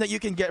everything that you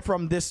can get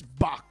from this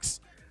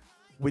box.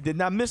 We did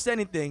not miss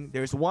anything.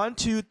 There's 1,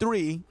 2,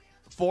 3,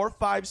 4,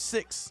 5,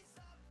 6,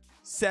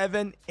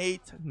 7,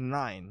 8,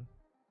 9.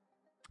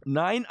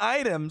 9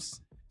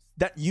 items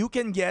that you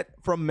can get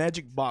from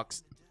Magic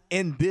Box.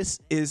 And this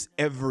is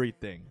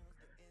everything.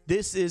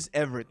 This is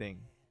everything.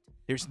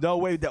 There's no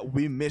way that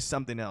we missed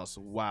something else.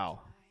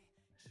 Wow.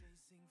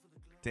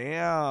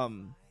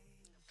 Damn.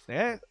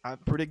 Yeah, I'm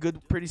pretty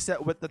good, pretty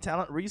set with the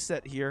talent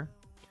reset here.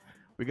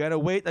 We gotta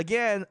wait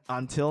again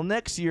until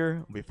next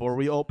year before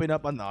we open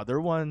up another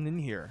one in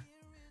here.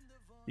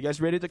 You guys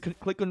ready to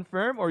click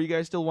confirm, or you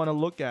guys still want to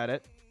look at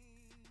it?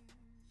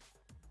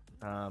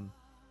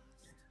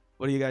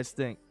 What do you guys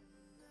think?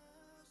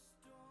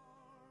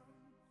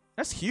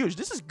 That's huge.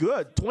 This is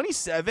good.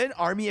 27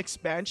 army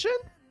expansion?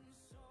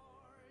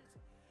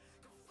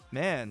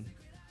 Man.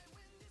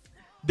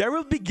 There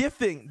will be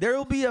gifting. There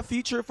will be a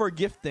feature for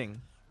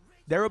gifting.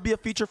 There will be a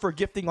feature for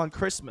gifting on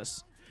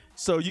Christmas.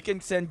 So you can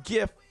send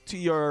gift to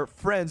your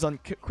friends on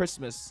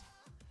Christmas.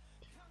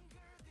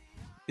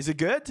 Is it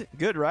good?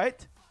 Good,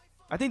 right?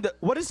 I think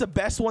what is the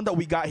best one that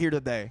we got here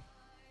today?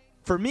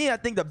 For me, I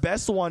think the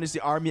best one is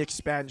the army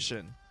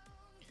expansion.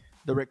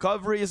 The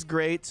recovery is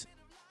great.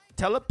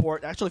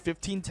 Teleport, actually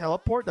 15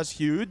 teleport. That's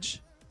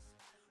huge.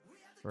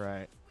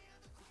 Right.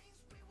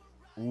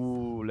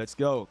 Ooh, let's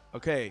go.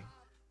 Okay.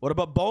 What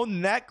about bone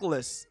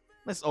necklace?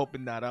 Let's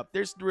open that up.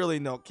 There's really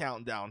no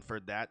countdown for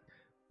that.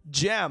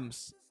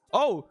 Gems.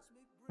 Oh,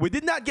 we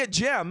did not get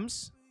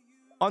gems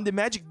on the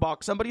magic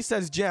box. Somebody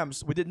says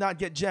gems. We did not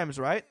get gems,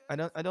 right?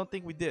 I don't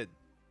think we did.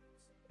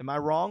 Am I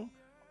wrong?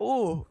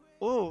 Oh,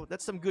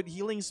 that's some good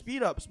healing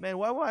speed ups, man.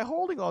 Why am I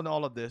holding on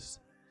all of this?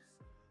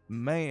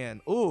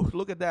 Man. Oh,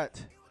 look at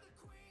that.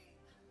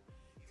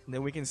 And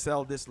then we can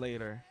sell this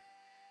later.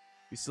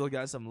 We still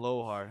got some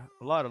Lohar.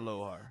 A lot of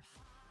Lohar.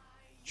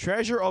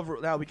 Treasure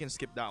of... Now we can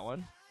skip that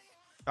one.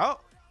 Oh,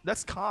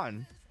 that's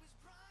Khan.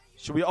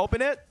 Should we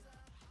open it?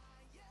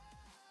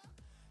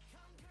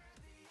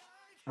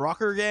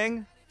 Rocker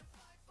gang?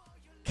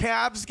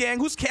 Cabs gang?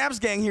 Who's Cabs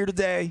gang here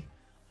today?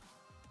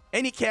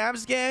 Any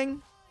Cabs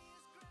gang?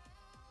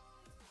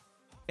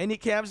 Any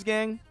Cabs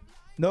gang?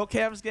 No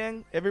Cabs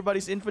gang?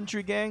 Everybody's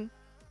infantry gang?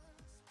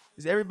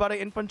 Is everybody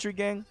infantry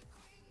gang?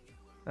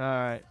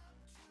 Alright.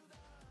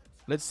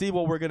 Let's see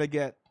what we're gonna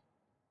get.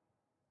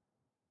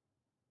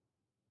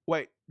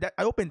 Wait,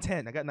 I opened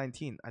 10. I got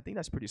 19. I think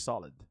that's pretty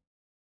solid.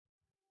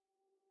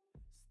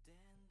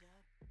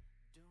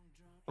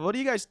 What do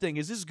you guys think?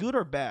 Is this good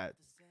or bad?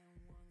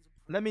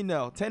 Let me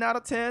know. 10 out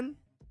of 10?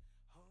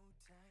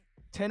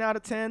 10 out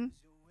of 10?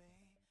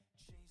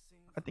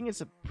 I think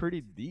it's a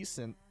pretty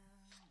decent,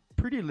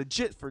 pretty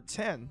legit for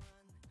 10.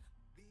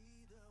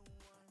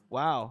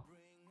 Wow.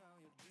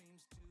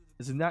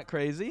 Isn't that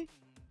crazy?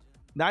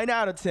 9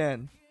 out of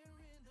 10.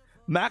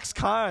 Max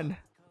Khan.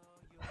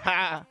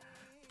 Ha.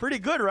 Pretty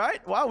good,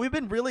 right? Wow, we've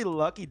been really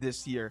lucky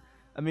this year.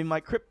 I mean, my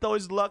crypto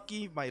is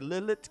lucky. My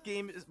Lilith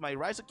game is, my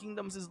Rise of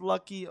Kingdoms is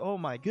lucky. Oh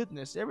my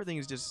goodness, everything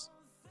is just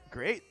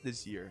great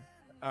this year.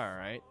 All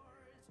right.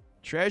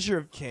 Treasure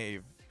of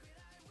Cave.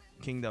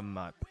 Kingdom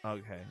map.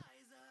 Okay.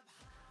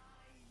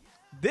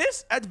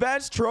 This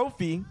advanced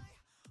trophy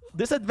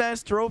this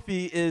advanced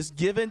trophy is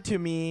given to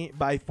me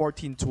by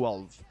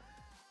 1412.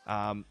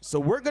 So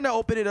we're gonna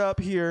open it up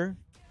here.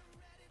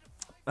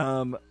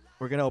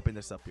 We're gonna open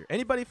this up here.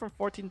 Anybody from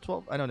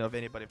 1412? I don't know if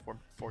anybody from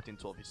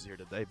 1412 is here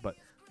today, but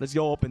let's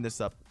go open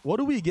this up. What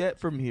do we get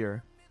from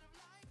here?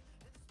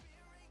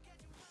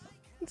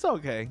 It's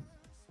okay.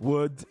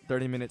 Wood,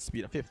 30-minute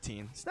speed of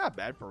 15. It's not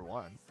bad for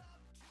one.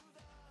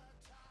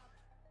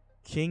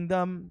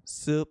 Kingdom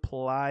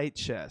supply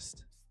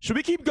chest. Should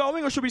we keep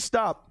going or should we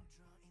stop?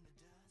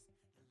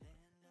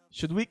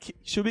 Should we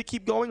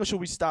keep going or should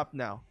we stop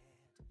now?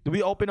 Do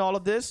we open all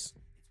of this?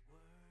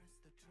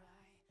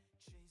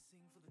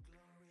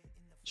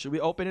 Should we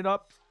open it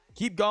up?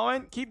 Keep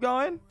going. Keep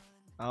going.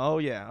 Oh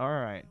yeah. All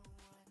right.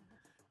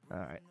 All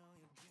right.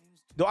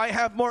 Do I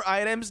have more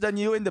items than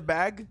you in the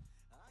bag?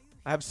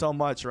 I have so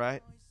much,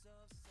 right?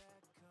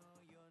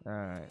 All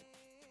right.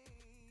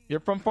 You're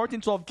from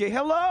 1412K.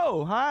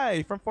 Hello.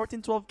 Hi, from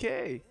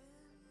 1412K.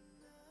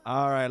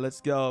 All right,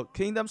 let's go.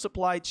 Kingdom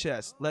supply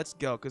chest. Let's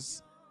go.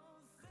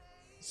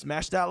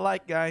 Smash that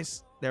like,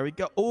 guys. There we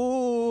go.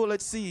 Oh,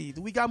 let's see.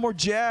 We got more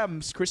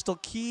gems. Crystal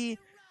key.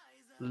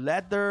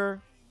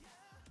 Leather.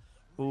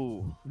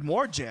 Ooh,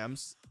 more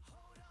gems.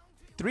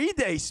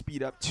 3-day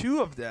speed up.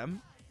 2 of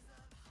them.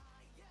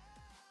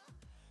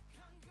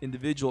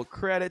 Individual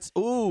credits.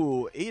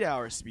 Ooh,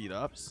 8-hour speed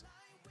ups.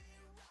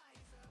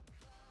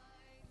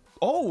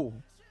 Oh,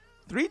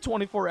 3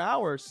 24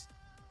 hours.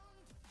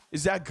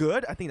 Is that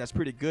good? I think that's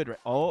pretty good, right?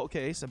 Oh,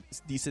 okay. Some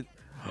decent.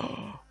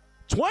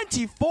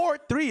 24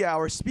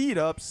 3-hour speed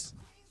ups.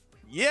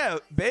 Yeah,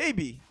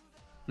 baby.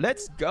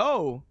 Let's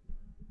go.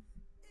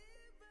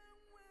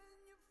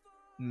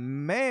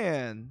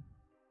 Man.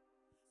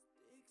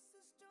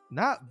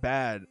 Not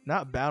bad.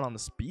 Not bad on the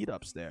speed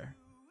ups there.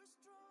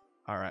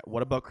 All right.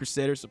 What about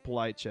Crusader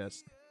supply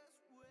chest?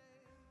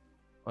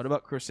 What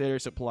about Crusader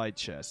supply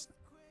chest?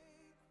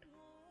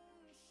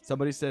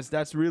 Somebody says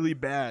that's really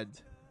bad.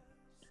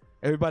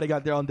 Everybody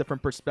got their own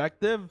different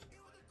perspective.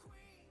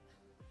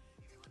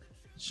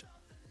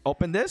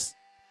 Open this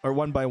or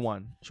one by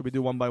one? Should we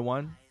do one by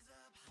one?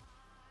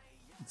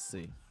 Let's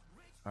see.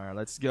 All right,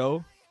 let's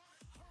go.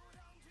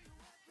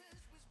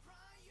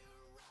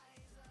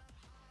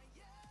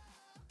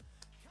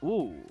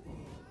 Ooh.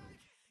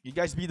 You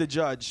guys be the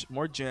judge.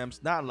 More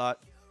gems. Not a lot.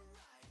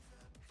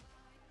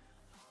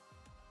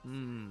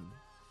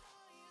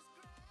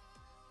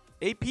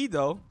 AP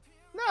though.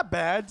 Not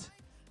bad.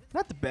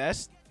 Not the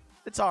best.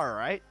 It's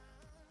alright.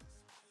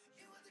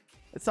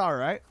 It's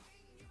alright.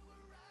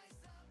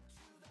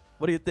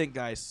 What do you think,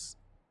 guys?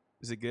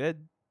 Is it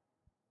good?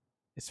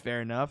 It's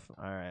fair enough.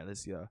 Alright,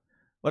 let's go.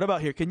 What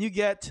about here? Can you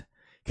get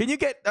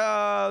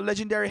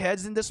legendary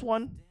heads in this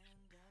one?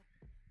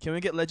 Can we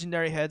get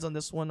legendary heads on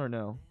this one or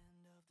no?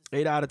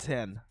 8 out of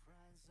 10.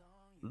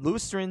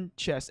 Lutheran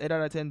chest, 8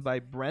 out of 10 by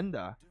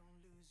Brenda.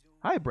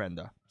 Hi,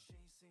 Brenda.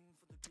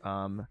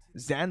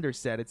 Xander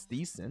said it's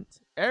decent.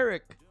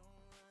 Eric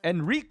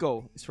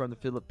Enrico is from the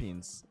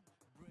Philippines.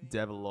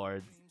 Devil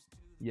Lord.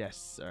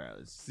 Yes. All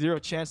right. 0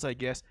 chance, I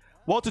guess.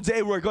 Well,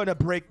 today we're going to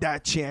break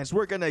that chance.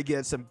 We're going to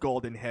get some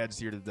golden heads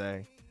here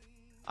today.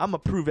 I'm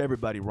going to prove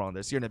everybody wrong.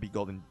 There's going to be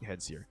golden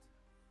heads here.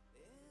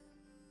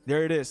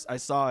 There it is. I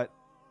saw it.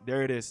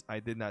 There it is. I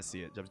did not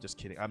see it. I'm just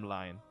kidding. I'm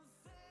lying.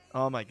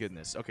 Oh, my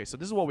goodness. Okay, so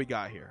this is what we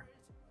got here.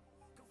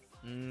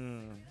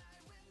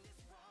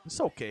 It's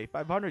okay.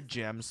 500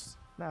 gems.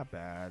 Not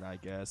bad, I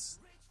guess.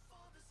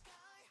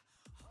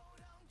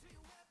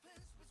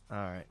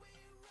 Alright.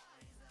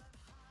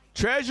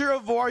 Treasure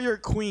of Warrior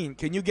Queen.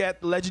 Can you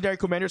get Legendary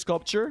Commander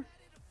Sculpture?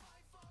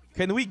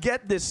 Can we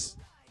get this?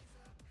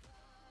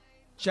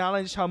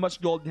 Challenge how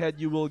much gold head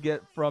you will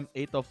get from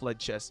 8 of Lead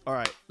chest.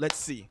 Alright, let's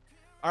see.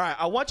 Alright,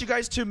 I want you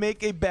guys to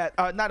make a bet.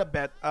 Not a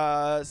bet.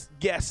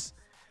 Guess.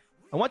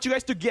 I want you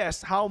guys to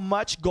guess how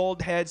much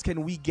gold heads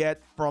can we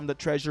get from the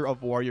Treasure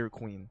of Warrior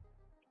Queen.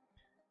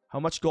 How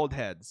much gold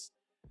heads?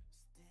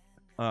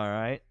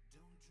 Alright.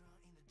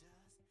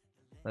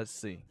 Let's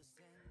see.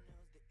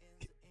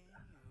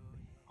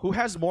 Who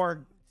has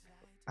more?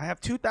 I have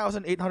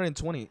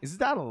 2,820. Is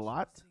that a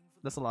lot?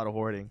 That's a lot of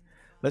hoarding.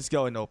 Let's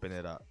go and open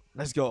it up.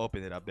 Let's go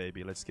open it up,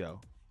 baby. Let's go.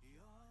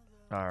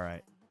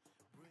 Alright.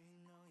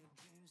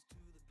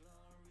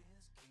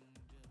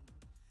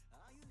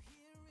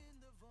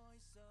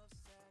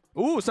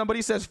 Ooh,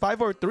 somebody says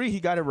 5 or 3. He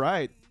got it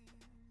right.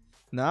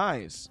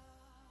 Nice.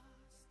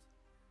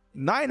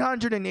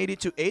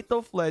 982 8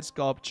 of Lead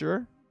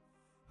Sculpture.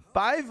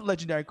 5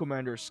 Legendary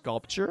Commander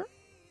Sculpture.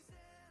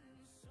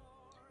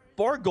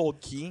 4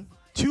 Gold Key.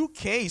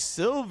 2K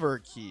Silver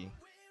Key.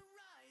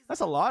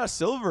 That's a lot of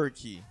Silver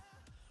Key.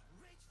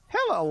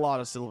 Hella a lot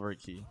of Silver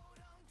Key.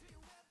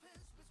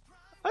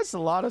 That's a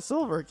lot of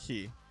Silver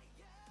Key.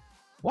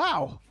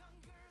 Wow.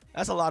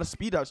 That's a lot of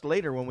speed ups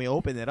later when we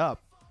open it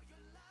up.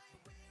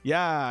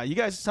 Yeah, you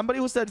guys, somebody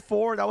who said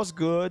 4, that was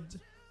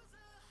good.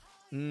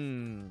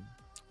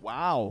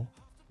 Wow.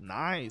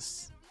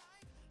 Nice.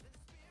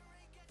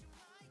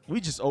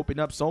 We just opened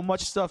up so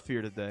much stuff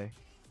here today.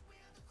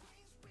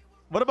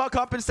 What about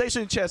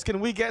compensation chest? Can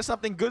we get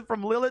something good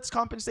from Lilith's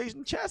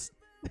compensation chest?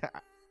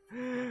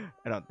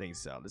 I don't think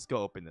so. Let's go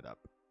open it up.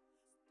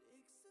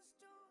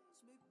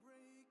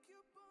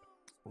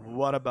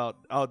 What about?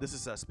 Oh, this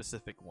is a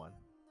specific one.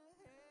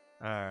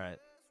 All right.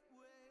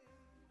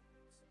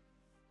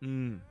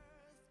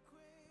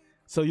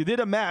 So you did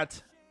a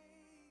mat.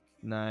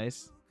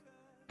 Nice.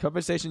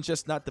 Conversation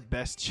just not the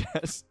best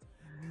chest.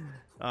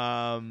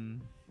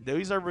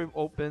 These are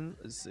open.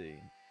 Let's see.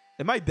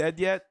 Am I dead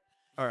yet?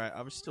 All right,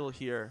 I'm still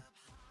here.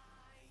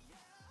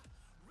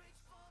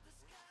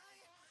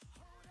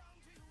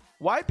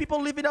 Why are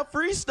people leaving out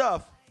free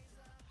stuff?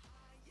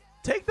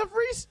 Take the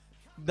free.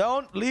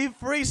 Don't leave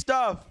free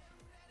stuff.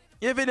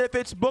 Even if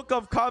it's Book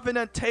of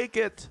Covenant, take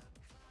it.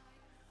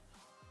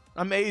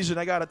 I'm Asian.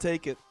 I gotta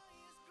take it.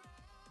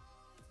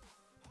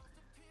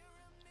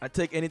 I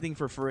take anything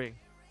for free.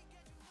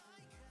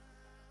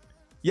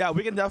 Yeah,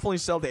 we can definitely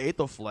sell the Eighth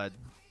of Fled.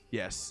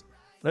 Yes.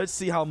 Let's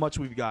see how much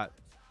we've got.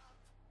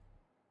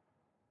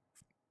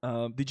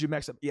 Did you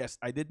max up? Yes,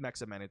 I did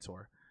max a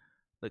Manitor.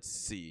 Let's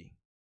see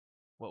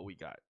what we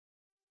got.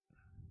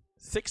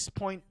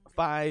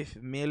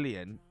 6.5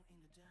 million.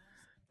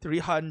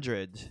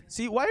 300.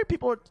 See, why are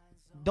people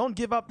don't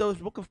give up those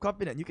Book of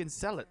Covenant? You can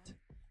sell it.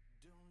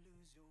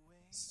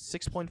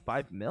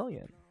 6.5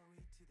 million.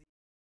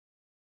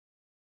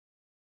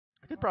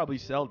 I could probably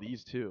sell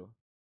these too.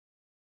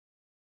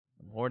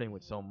 I'm hoarding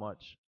with so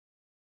much.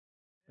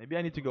 Maybe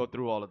I need to go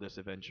through all of this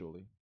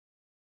eventually.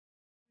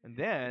 And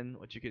then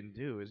what you can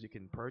do is you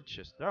can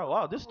purchase. Oh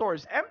wow, this store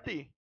is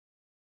empty.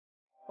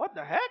 What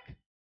the heck?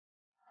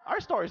 Our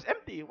store is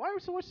empty. Why are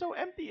we so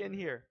empty in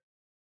here?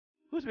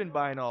 Who's been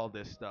buying all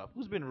this stuff?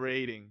 Who's been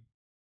raiding?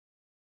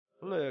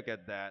 Look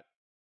at that.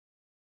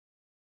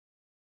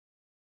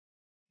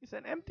 It's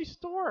an empty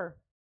store.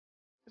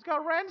 It's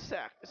got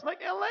ransacked. It's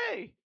like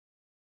LA.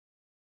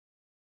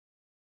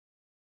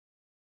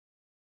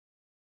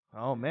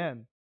 Oh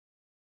man.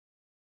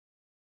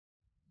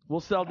 We'll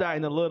sell that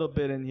in a little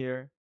bit in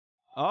here.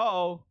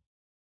 Uh-oh.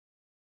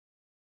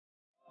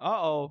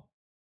 Uh-oh.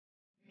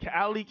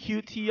 Cali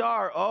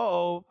QTR.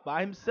 Uh-oh.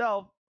 By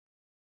himself.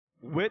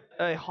 With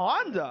a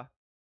Honda.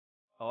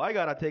 Oh, I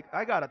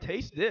gotta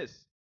taste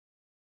this.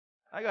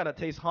 I gotta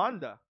taste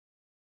Honda.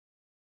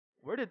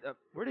 Where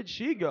did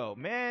she go?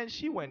 Man,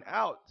 she went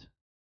out.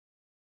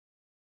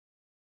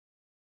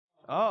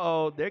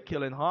 Uh-oh, they're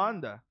killing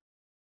Honda.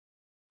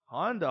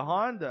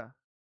 Honda.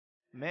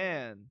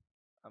 Man,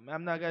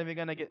 I'm not even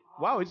gonna get.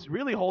 Wow, it's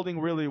really holding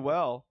really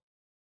well.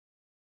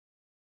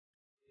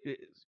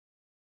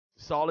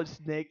 Solid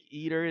Snake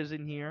Eater is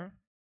in here.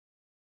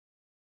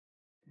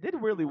 Did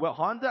really well.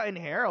 Honda and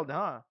Harold,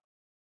 huh?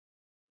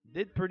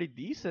 Did pretty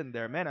decent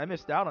there, man. I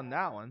missed out on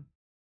that one.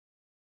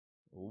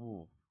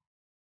 Ooh.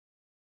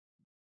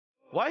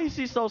 Why is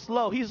he so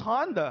slow? He's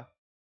Honda.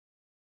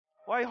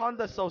 Why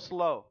Honda so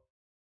slow?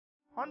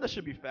 Honda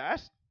should be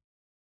fast.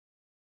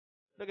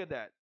 Look at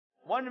that.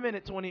 1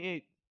 minute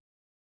 28.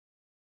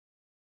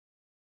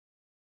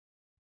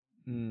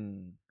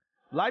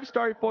 Live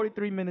started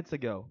 43 minutes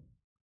ago.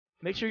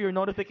 Make sure your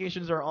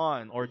notifications are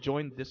on or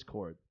join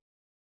Discord.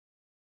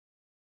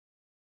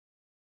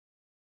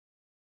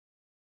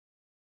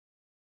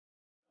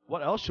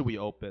 What else should we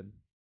open?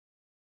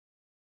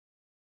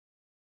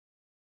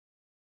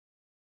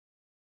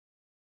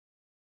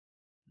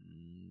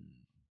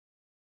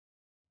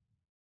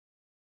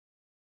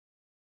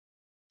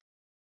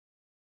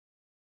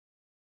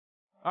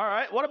 All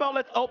right. What about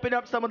let's open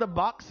up some of the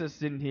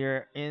boxes in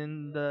here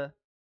in the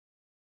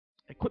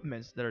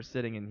equipments that are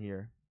sitting in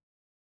here.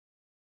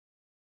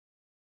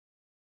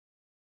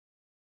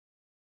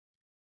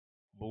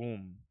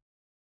 Boom.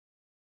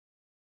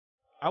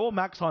 I will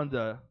max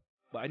Honda,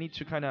 but I need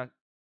to kind of.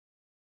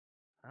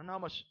 I don't know how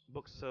much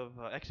books of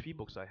XP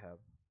books I have.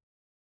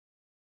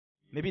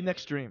 Maybe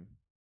next stream.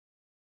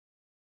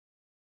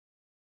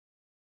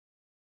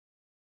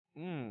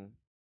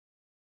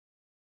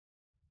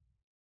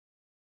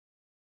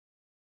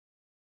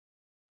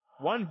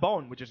 One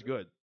bone, which is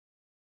good.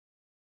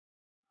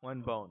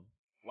 One bone.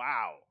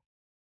 Wow.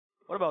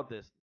 What about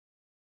this?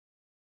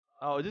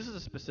 Oh, this is a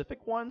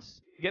specific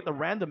ones. You get the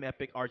random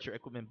epic archer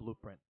equipment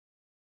blueprint.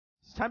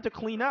 It's time to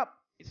clean up.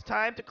 It's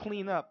time to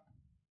clean up.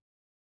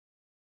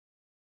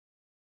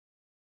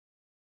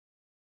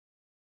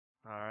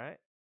 All right.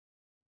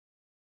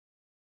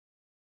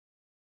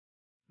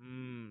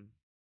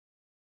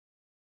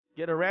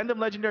 Get a random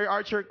legendary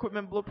archer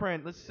equipment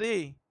blueprint. Let's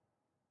see.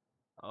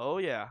 Oh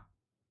yeah.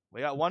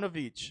 We got one of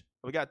each.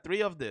 We got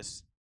 3 of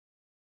this.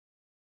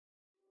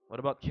 What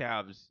about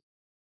calves?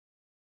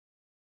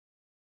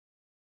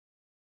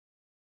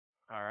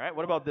 All right.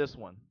 What about this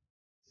one?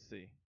 Let's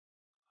see.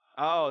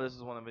 Oh, this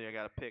is one of the I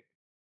gotta pick.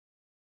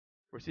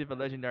 Receive a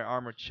legendary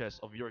armor chest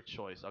of your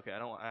choice. Okay,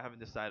 I haven't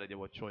decided yet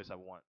what choice I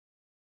want.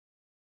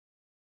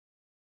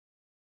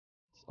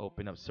 Let's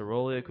open up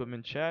Cerulea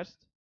equipment chest.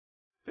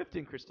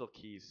 15 crystal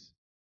keys.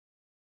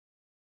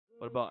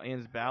 What about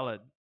Ian's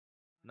Ballad?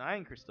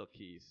 9 crystal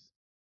keys.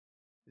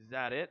 Is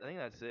that it? I think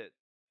that's it.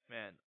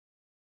 Man.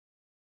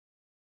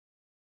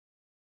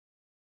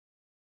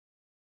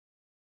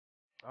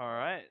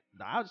 Alright.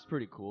 That's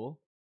pretty cool.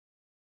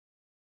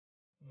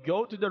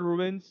 Go to the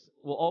ruins.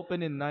 Will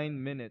open in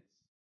 9 minutes.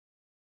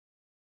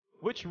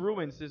 Which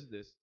ruins is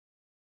this?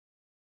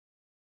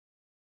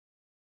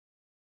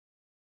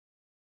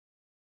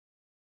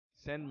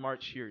 Send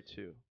march here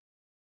too.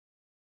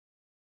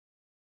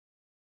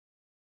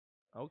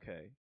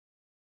 Okay.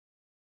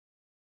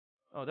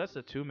 Oh, that's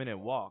a 2 minute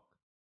walk.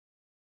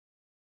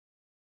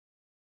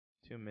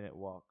 2 minute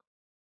walk.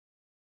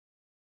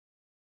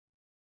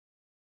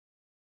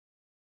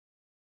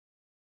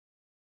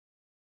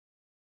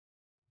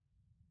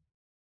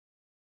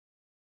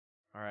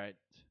 All right.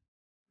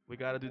 We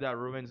gotta do that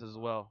ruins as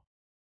well.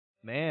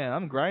 Man,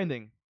 I'm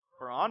grinding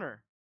for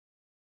honor.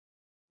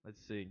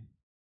 Let's see.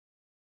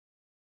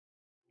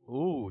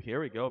 Ooh,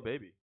 here we go,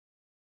 baby.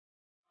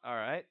 All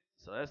right.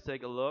 So let's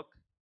take a look.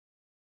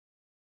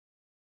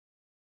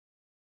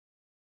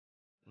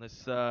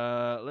 Let's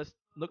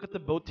look at the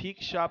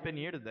boutique shop in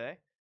here today.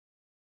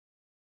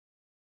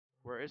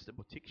 Where is the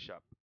boutique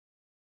shop?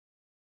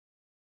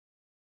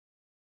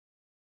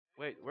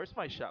 Wait, where's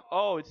my shop?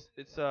 Oh,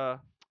 it's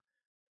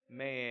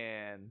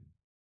man.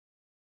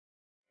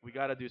 We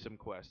gotta do some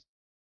quests.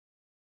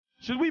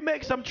 Should we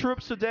make some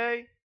troops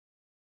today?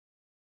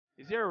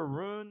 Is there a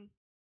rune?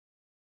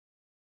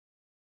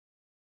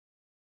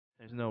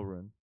 There's no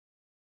rune.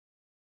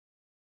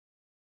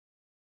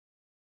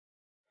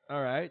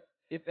 All right.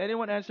 If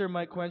anyone answer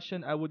my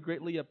question, I would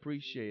greatly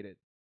appreciate it.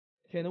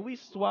 Can we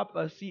swap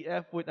a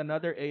CF with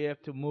another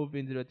AF to move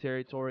into the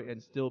territory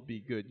and still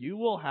be good? You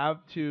will have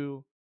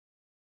to.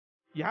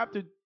 You have to.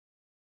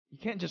 You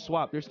can't just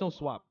swap. There's no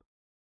swap.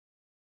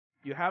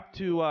 You have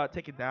to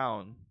take it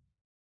down.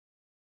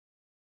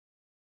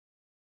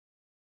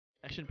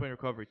 Action point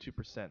recovery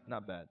 2%.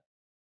 Not bad.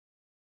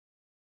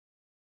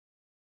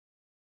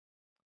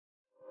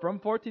 From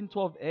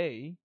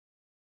 1412A,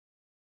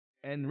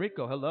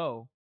 Enrico,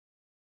 hello.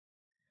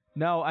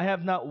 Now, I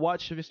have not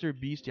watched Mr.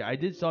 Beast yet. I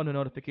did saw the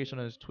notification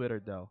on his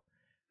Twitter, though.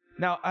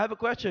 Now, I have a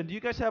question. Do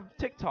you guys have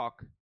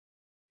TikTok?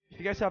 If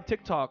you guys have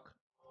TikTok,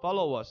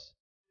 follow us.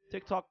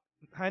 TikTok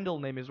handle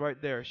name is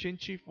right there.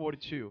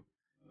 Shinchi42.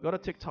 Go to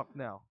TikTok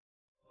now.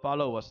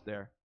 Follow us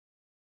there.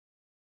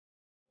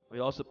 We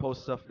also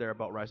post stuff there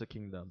about Rise of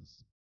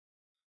Kingdoms.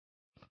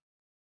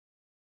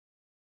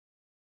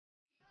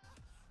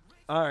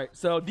 Alright,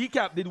 so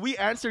Decap, did we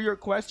answer your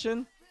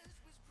question?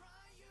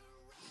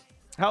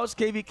 How's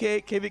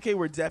KVK? KVK,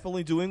 we're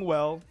definitely doing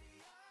well.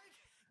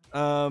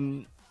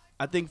 I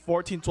think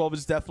 1412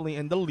 is definitely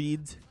in the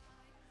lead.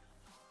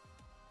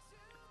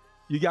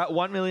 You got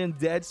 1 million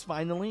deads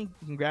finally.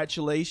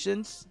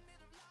 Congratulations.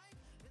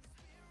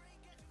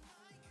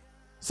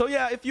 So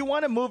yeah, if you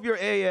want to move your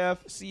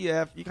AF,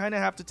 CF, you kind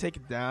of have to take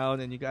it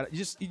down, and you got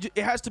it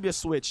has to be a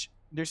switch.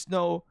 There's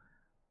no,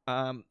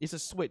 it's a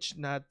switch,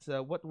 not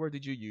what word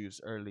did you use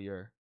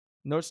earlier?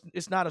 No,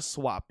 it's not a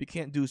swap. You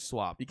can't do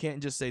swap. You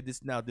can't just say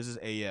this now. This is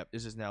AF.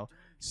 This is now,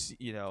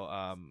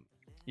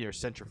 your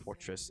Central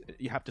Fortress.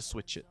 You have to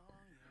switch it.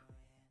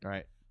 All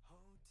right.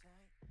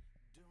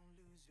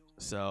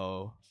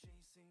 So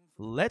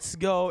let's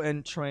go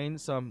and train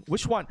some.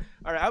 Which one?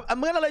 All right, I'm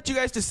gonna let you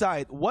guys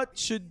decide. What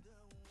should?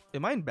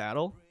 Am I in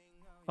battle?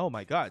 Oh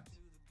my god,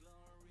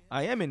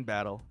 I am in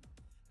battle.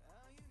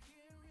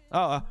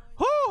 Oh,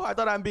 I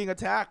thought I'm being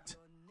attacked.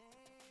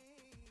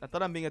 I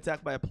thought I'm being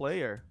attacked by a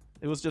player.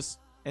 It was just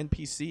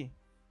NPC.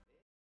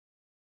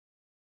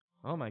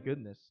 Oh my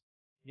goodness.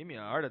 Give me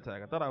a heart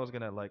attack. I thought I was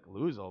gonna like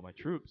lose all my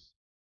troops.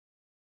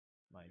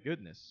 My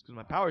goodness, because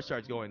my power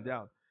starts going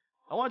down.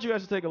 I want you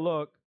guys to take a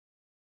look.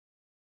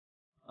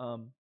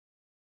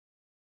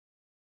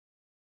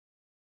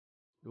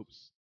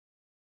 Oops.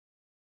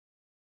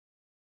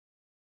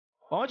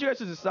 I want you guys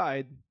to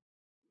decide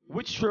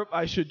which troop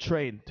I should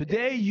train.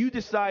 Today, you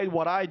decide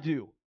what I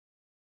do.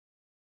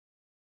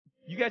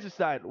 You guys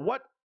decide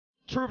what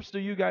troops do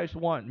you guys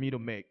want me to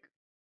make?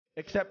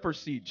 Except for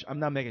siege. I'm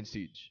not making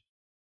siege.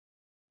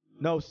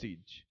 No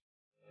siege.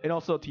 And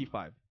also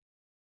T5.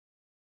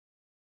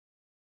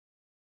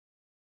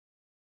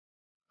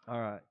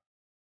 Alright.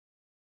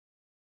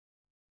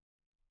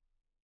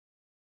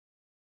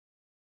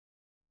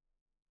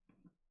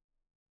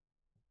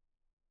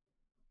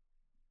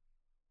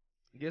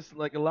 I guess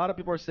like a lot of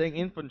people are saying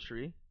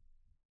infantry.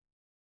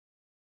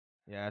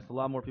 Yeah, it's a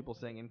lot more people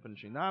saying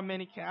infantry. Not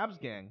many cabs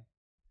gang.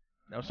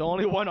 There's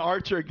only one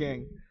archer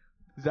gang.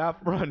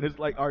 Zaffron is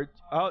like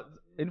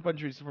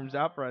infantry is from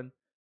Zaffron.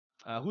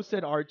 Who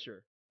said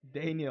archer?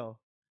 Daniel.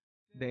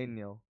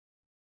 Daniel.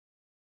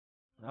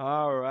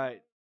 All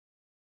right.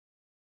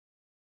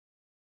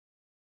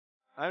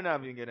 I'm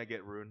not even gonna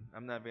get rune.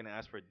 I'm not gonna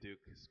ask for Duke.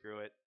 Screw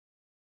it.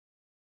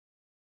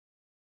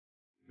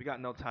 We got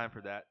no time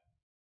for that.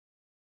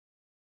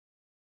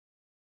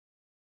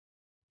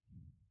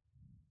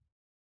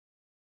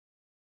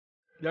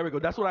 There we go.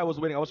 That's what I was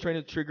waiting. I was trying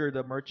to trigger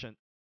the merchant.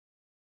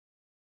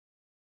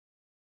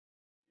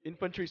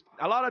 Infantry.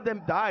 A lot of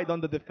them died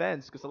on the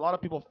defense because a lot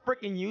of people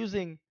freaking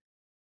using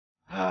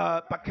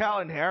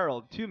Pakal and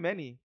Herald. Too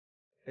many.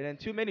 And then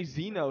too many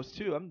Xenos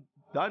too. I'm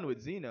done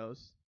with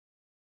Xenos.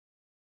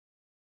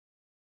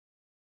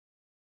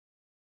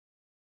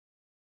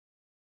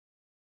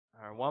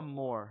 All right, one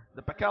more.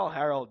 The Pakal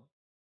Herald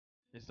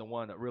is the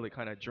one that really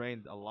kind of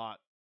drained a lot.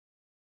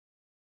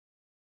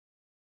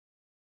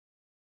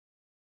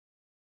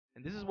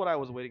 And this is what I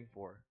was waiting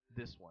for.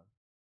 This one.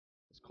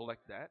 Let's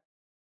collect that.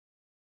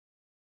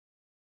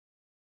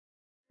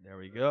 There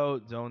we go.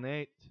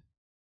 Donate.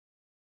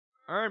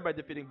 Earn by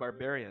defeating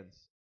barbarians.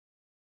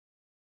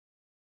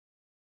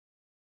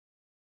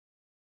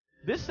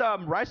 This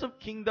Rise of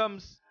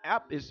Kingdoms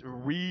app is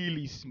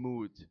really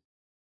smooth.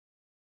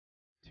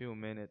 2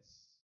 minutes.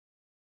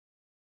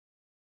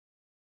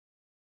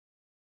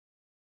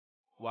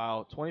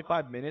 Wow,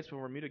 25 minutes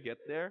for me to get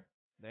there?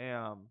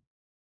 Damn.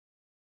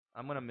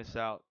 I'm gonna miss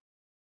out.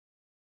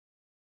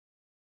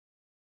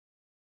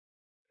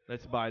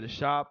 Let's buy the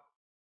shop.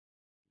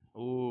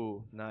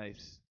 Ooh,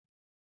 nice.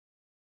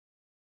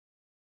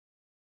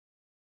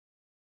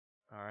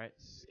 All right,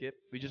 skip.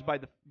 We just buy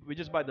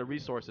the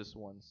resources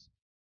ones.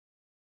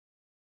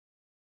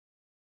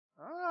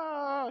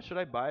 Ah, should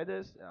I buy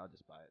this? Yeah, I'll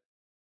just buy it.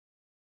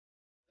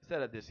 It's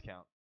at a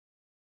discount.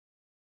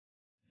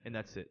 And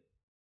that's it.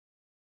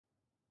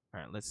 All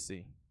right, let's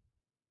see.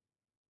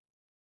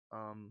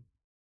 Um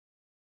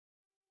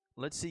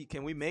let's see,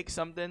 can we make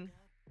something?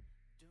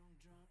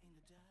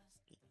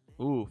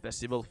 Ooh,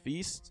 festival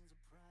feast.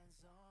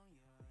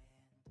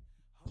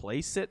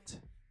 Place it.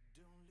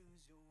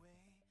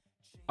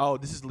 Oh,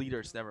 this is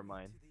leaders. Never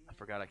mind. I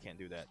forgot I can't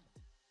do that.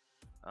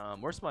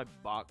 Where's my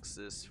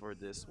boxes for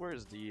this?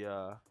 Where's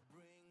the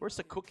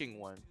cooking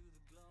one?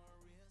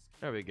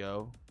 There we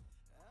go.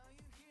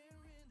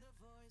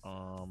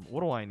 What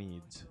do I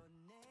need?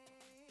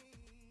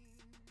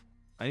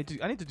 I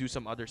need to do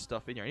some other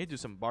stuff in here. I need to do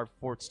some barbed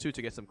forts too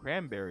to get some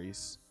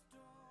cranberries.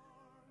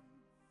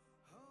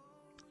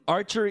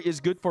 Archery is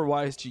good for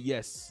YSG.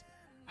 Yes.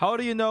 How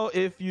do you know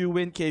if you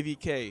win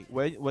KVK?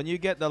 When you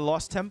get the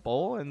Lost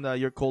Temple and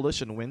your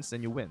coalition wins,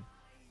 then you win.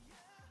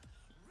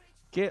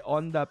 Que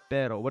onda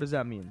pero? What does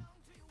that mean?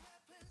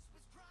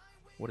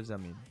 What does that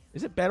mean?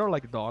 Is it pero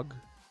like dog?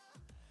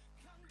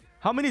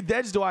 How many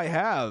deads do I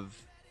have?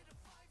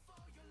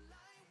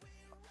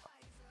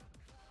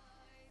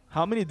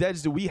 How many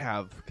deads do we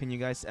have? Can you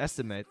guys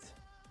estimate?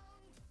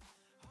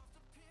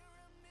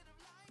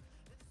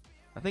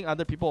 I think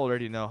other people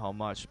already know how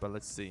much, but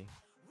let's see.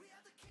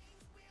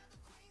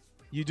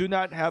 You do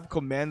not have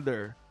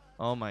commander.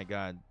 Oh my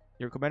god.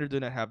 Your commander do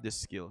not have this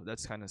skill.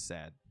 That's kind of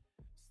sad.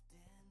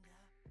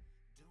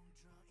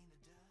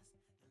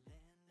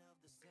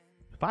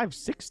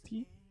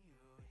 560?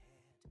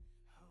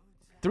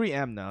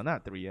 3M now,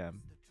 not 3M.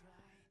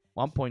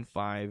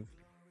 1.5,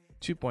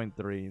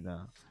 2.3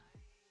 now.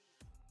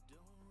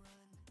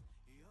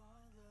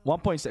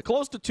 1.6,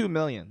 close to 2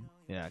 million.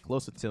 Yeah,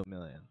 close to 2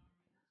 million.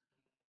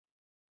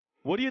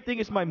 What do you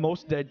think is my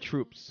most dead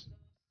troops?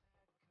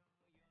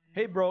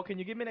 Hey bro, can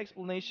you give me an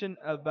explanation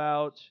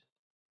about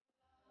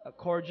a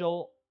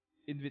cordial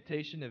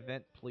invitation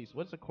event, please?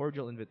 What's a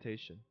cordial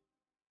invitation?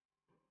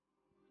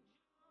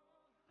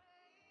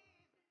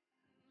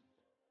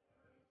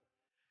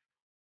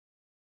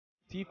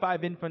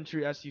 T5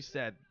 infantry, as you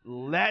said.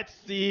 Let's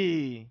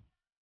see.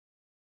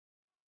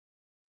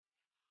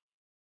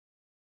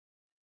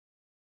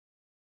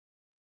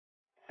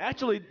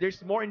 Actually,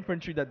 there's more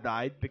infantry that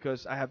died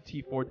because I have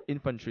T4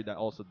 infantry that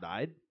also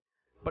died.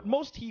 But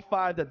most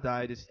T5 that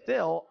died is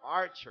still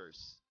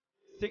archers.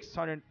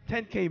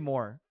 10k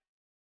more.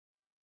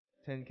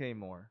 10k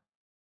more.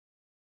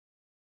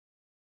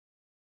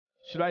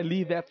 Should I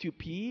leave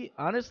F2P?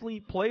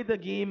 Honestly, play the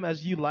game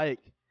as you like.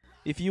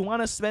 If you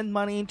want to spend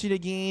money into the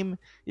game,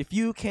 if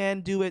you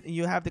can do it and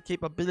you have the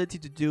capability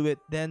to do it,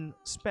 then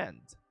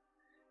spend.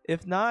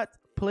 If not,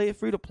 play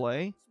free to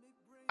play.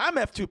 I'm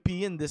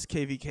F2P in this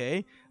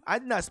KVK. I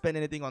did not spend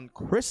anything on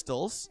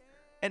crystals,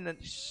 and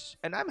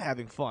I'm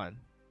having fun.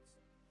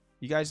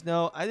 You guys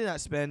know I did not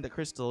spend the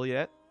crystal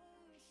yet,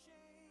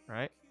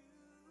 right?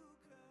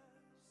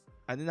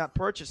 I did not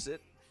purchase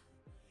it.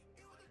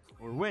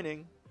 We're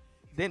winning.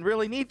 Didn't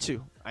really need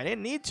to. I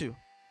didn't need to.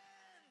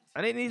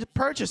 I didn't need to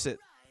purchase it.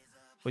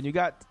 When you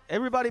got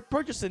everybody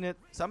purchasing it,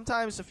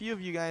 sometimes a few of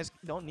you guys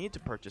don't need to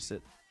purchase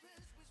it.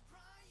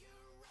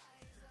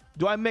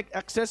 Do I make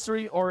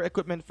accessory or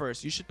equipment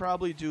first? You should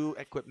probably do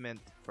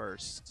equipment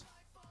first,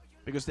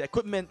 because the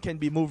equipment can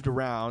be moved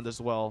around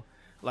as well.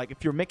 Like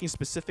if you're making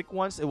specific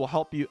ones, it will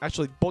help you.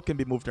 Actually, both can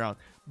be moved around.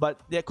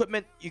 But the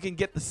equipment, you can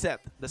get the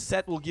set. The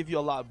set will give you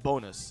a lot of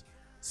bonus.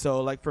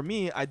 So like for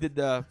me, I did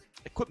the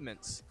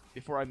equipment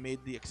before I made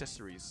the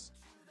accessories.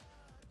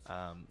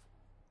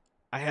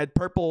 I had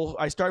purple.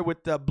 I started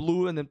with the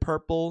blue and then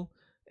purple.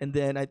 And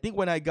then I think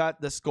when I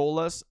got the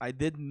Skolas, I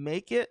did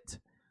make it.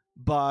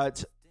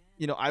 But,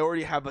 you know, I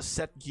already have a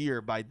set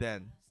gear by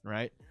then,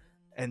 right?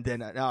 And then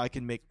now I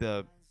can make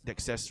the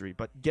accessory.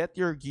 But get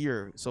your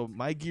gear. So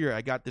my gear,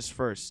 I got this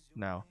first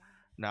now.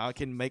 Now I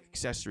can make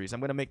accessories. I'm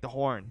going to make the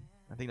horn.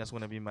 I think that's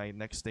going to be my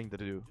next thing to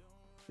do.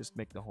 Just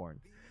make the horn.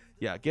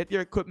 Yeah, get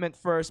your equipment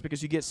first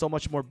because you get so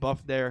much more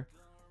buff there.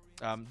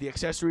 The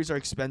accessories are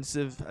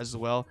expensive as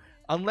well.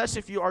 Unless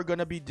if you are going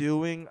to be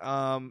doing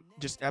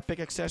just epic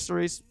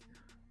accessories,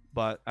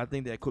 but I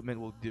think the equipment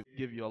will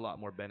give you a lot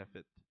more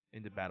benefit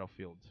in the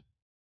battlefield.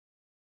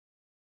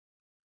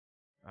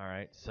 All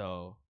right,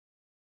 so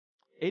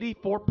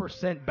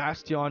 84%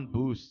 Bastion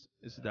boost.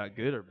 Is that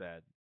good or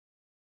bad?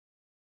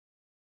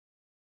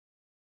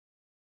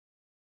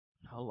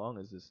 How long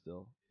is this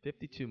still?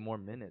 52 more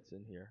minutes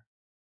in here.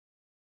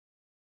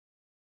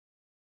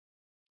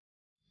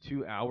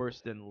 2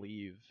 hours, then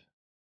leave.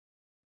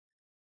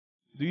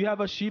 Do you have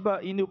a Shiba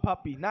Inu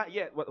puppy? Not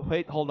yet.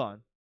 Wait, hold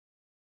on.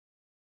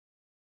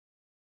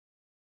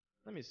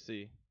 Let me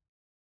see.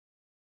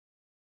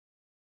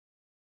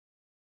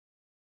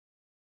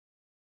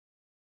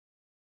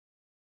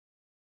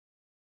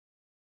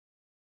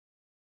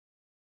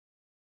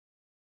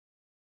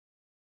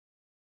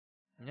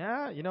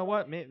 Yeah, you know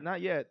what?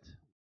 Not yet.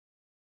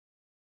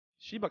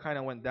 Shiba kind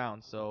of went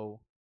down,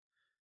 so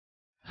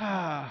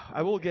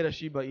I will get a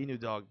Shiba Inu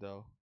dog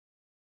though,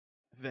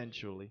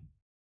 eventually.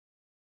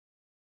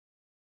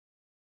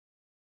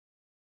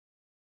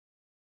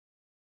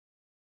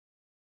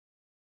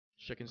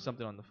 Checking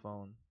something on the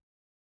phone.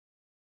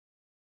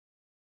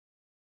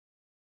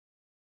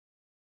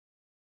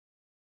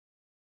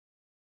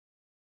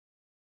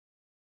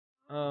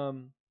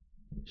 Um,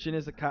 Shin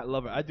is a cat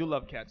lover. I do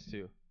love cats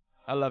too.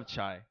 I love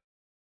Chai.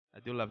 I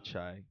do love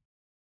Chai.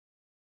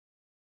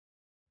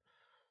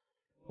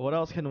 What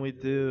else can we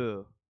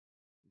do?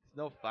 There's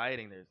no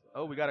fighting. There's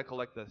we gotta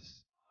collect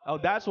this. Oh,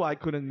 that's why I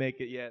couldn't make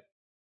it yet.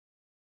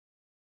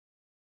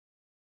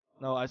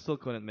 No, I still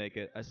couldn't make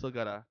it. I still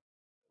gotta.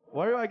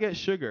 Where do I get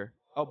sugar?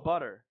 Oh,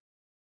 butter.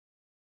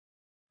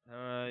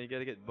 You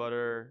gotta get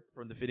butter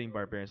from defeating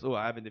barbarians. Oh,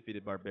 I haven't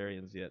defeated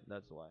barbarians yet.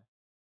 That's why.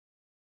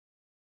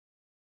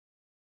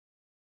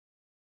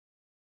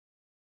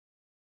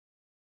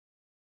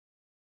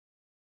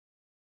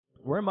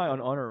 Where am I on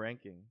honor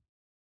ranking?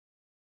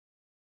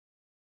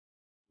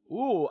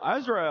 Ooh,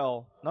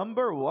 Azrael,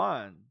 number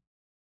one.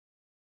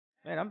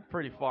 Man, I'm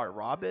pretty far.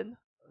 Robin,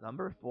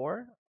 number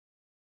four.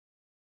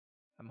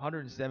 I'm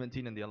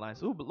 117 in the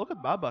alliance. Ooh, but look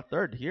at Baba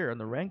third here on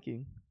the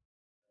ranking.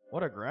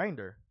 What a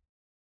grinder.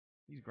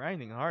 He's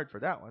grinding hard for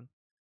that one.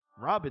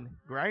 Robin,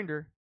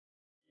 grinder.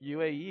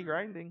 UAE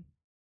grinding.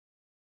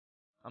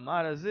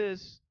 Amada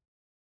Ziz.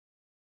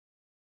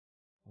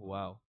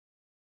 Wow.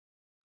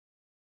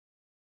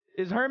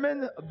 Is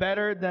Herman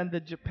better than the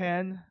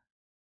Japan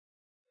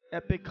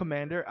Epic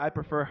Commander? I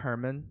prefer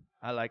Herman.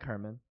 I like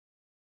Herman.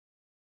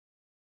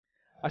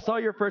 I saw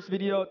your first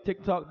video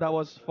TikTok. That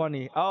was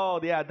funny. Oh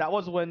yeah, that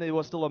was when it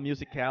was still a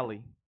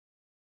Musicali.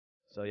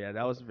 So yeah,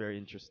 that was very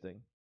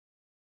interesting.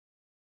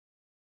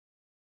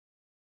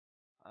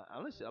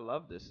 Honestly, I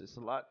love this. It's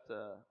a lot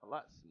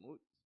smooth.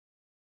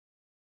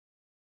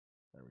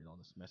 I read all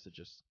these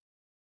messages.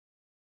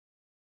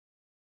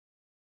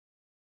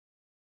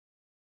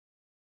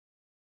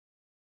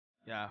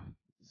 Yeah.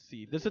 Let's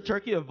see, does the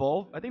turkey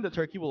evolve? I think the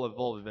turkey will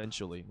evolve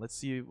eventually. Let's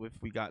see if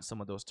we got some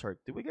of those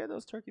turkey. Did we get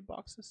those turkey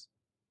boxes?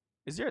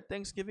 Is there a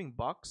Thanksgiving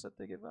box that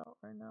they give out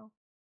right now?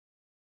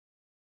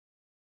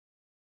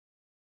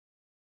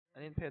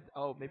 I didn't pay.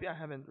 Oh, maybe I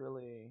haven't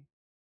really.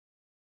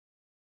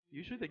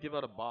 Usually they give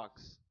out a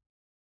box.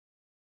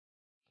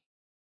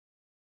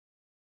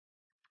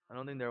 I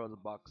don't think there was a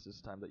box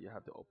this time that you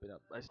have to open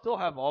up. I still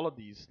have all of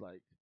these,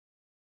 like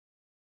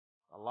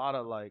a lot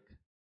of like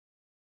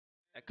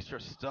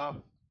extra stuff.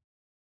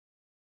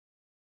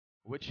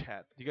 Witch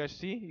hat. Do you guys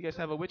see? You guys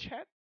have a witch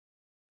hat?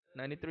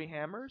 93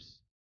 hammers.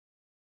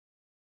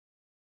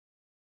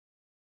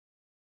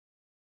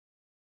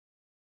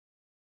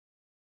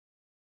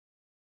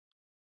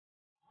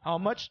 How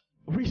much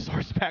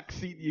resource pack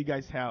seed do you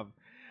guys have?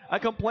 I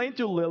complained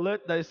to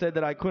Lilith that I said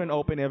that I couldn't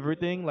open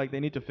everything. Like they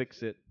need to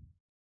fix it.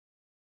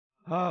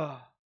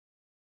 Ah,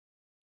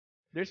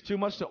 there's too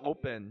much to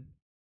open.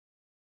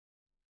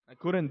 I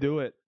couldn't do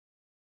it.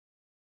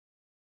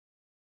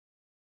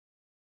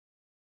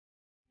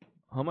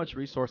 How much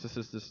resources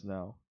is this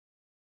now?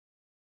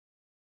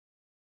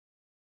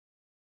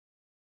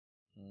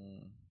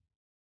 Hmm.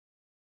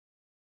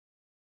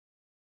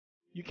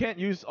 You can't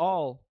use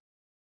all.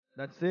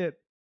 That's it.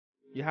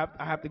 I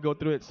have to go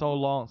through it so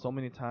long, so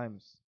many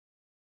times.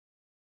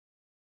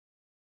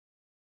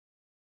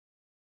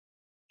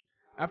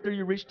 After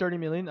you reach 30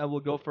 million, I will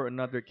go for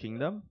another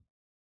kingdom.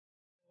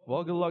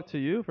 Well, good luck to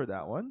you for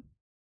that one.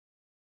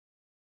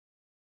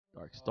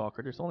 Dark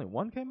Stalker. There's only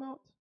one came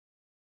out.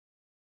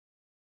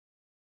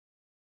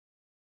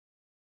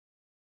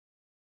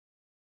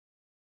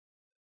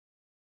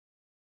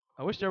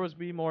 I wish there was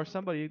be more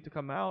somebody to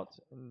come out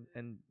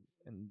and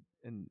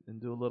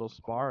do a little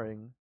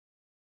sparring.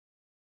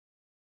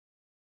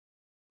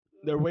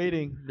 They're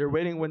waiting. They're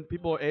waiting when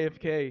people are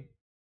AFK,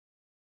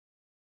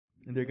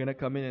 and they're gonna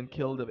come in and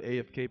kill the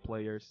AFK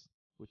players,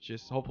 which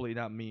is hopefully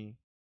not me.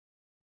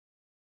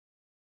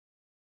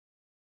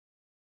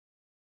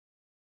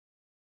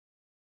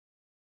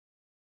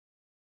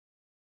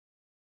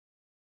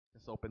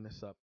 Let's open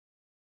this up.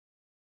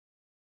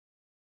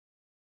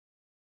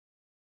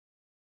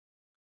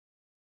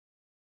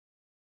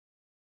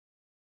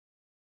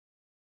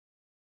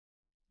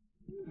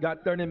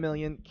 Got 30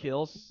 million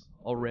kills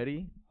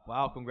already.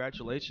 Wow,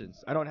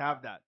 congratulations. I don't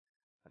have that.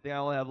 I think I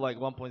only have like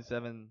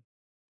 1.7.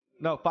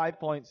 No,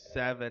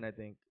 5.7, I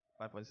think.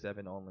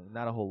 5.7 only.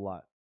 Not a whole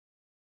lot.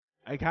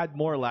 I had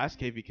more last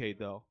KVK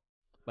though.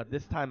 But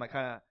this time I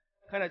kind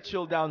of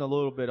chilled down a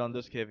little bit on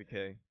this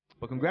KVK.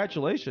 But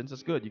congratulations,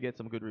 that's good. You get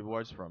some good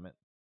rewards from it.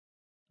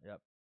 Yep.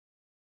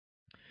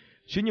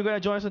 Shin, you gonna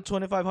join us on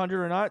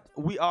 2500 or not?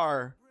 We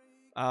are.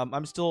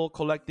 I'm still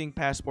collecting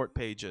passport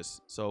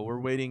pages, so we're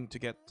waiting to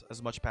get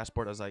as much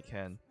passport as I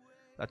can.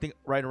 I think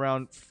right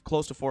around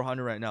close to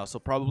 400 right now. So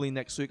probably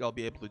next week I'll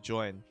be able to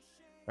join.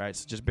 All right,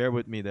 so just bear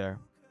with me there.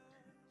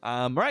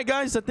 All right,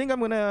 guys, I think I'm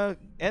gonna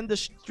end the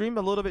stream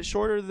a little bit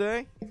shorter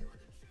today.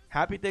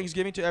 Happy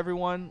Thanksgiving to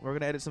everyone. We're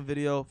gonna edit some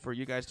video for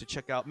you guys to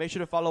check out. Make sure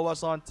to follow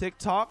us on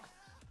TikTok.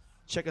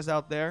 Check us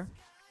out there.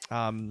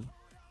 And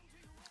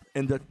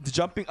the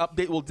jumping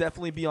update will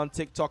definitely be on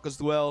TikTok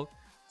as well.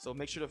 So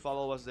make sure to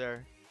follow us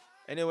there.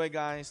 Anyway,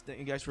 guys, thank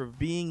you guys for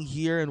being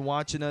here and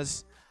watching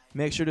us.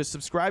 Make sure to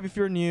subscribe if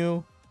you're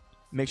new.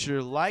 Make sure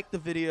to like the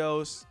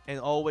videos and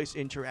always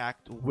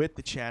interact with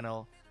the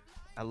channel.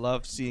 I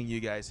love seeing you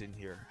guys in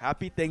here.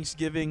 Happy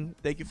Thanksgiving.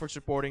 Thank you for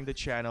supporting the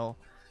channel.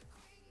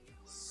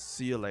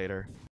 See you later.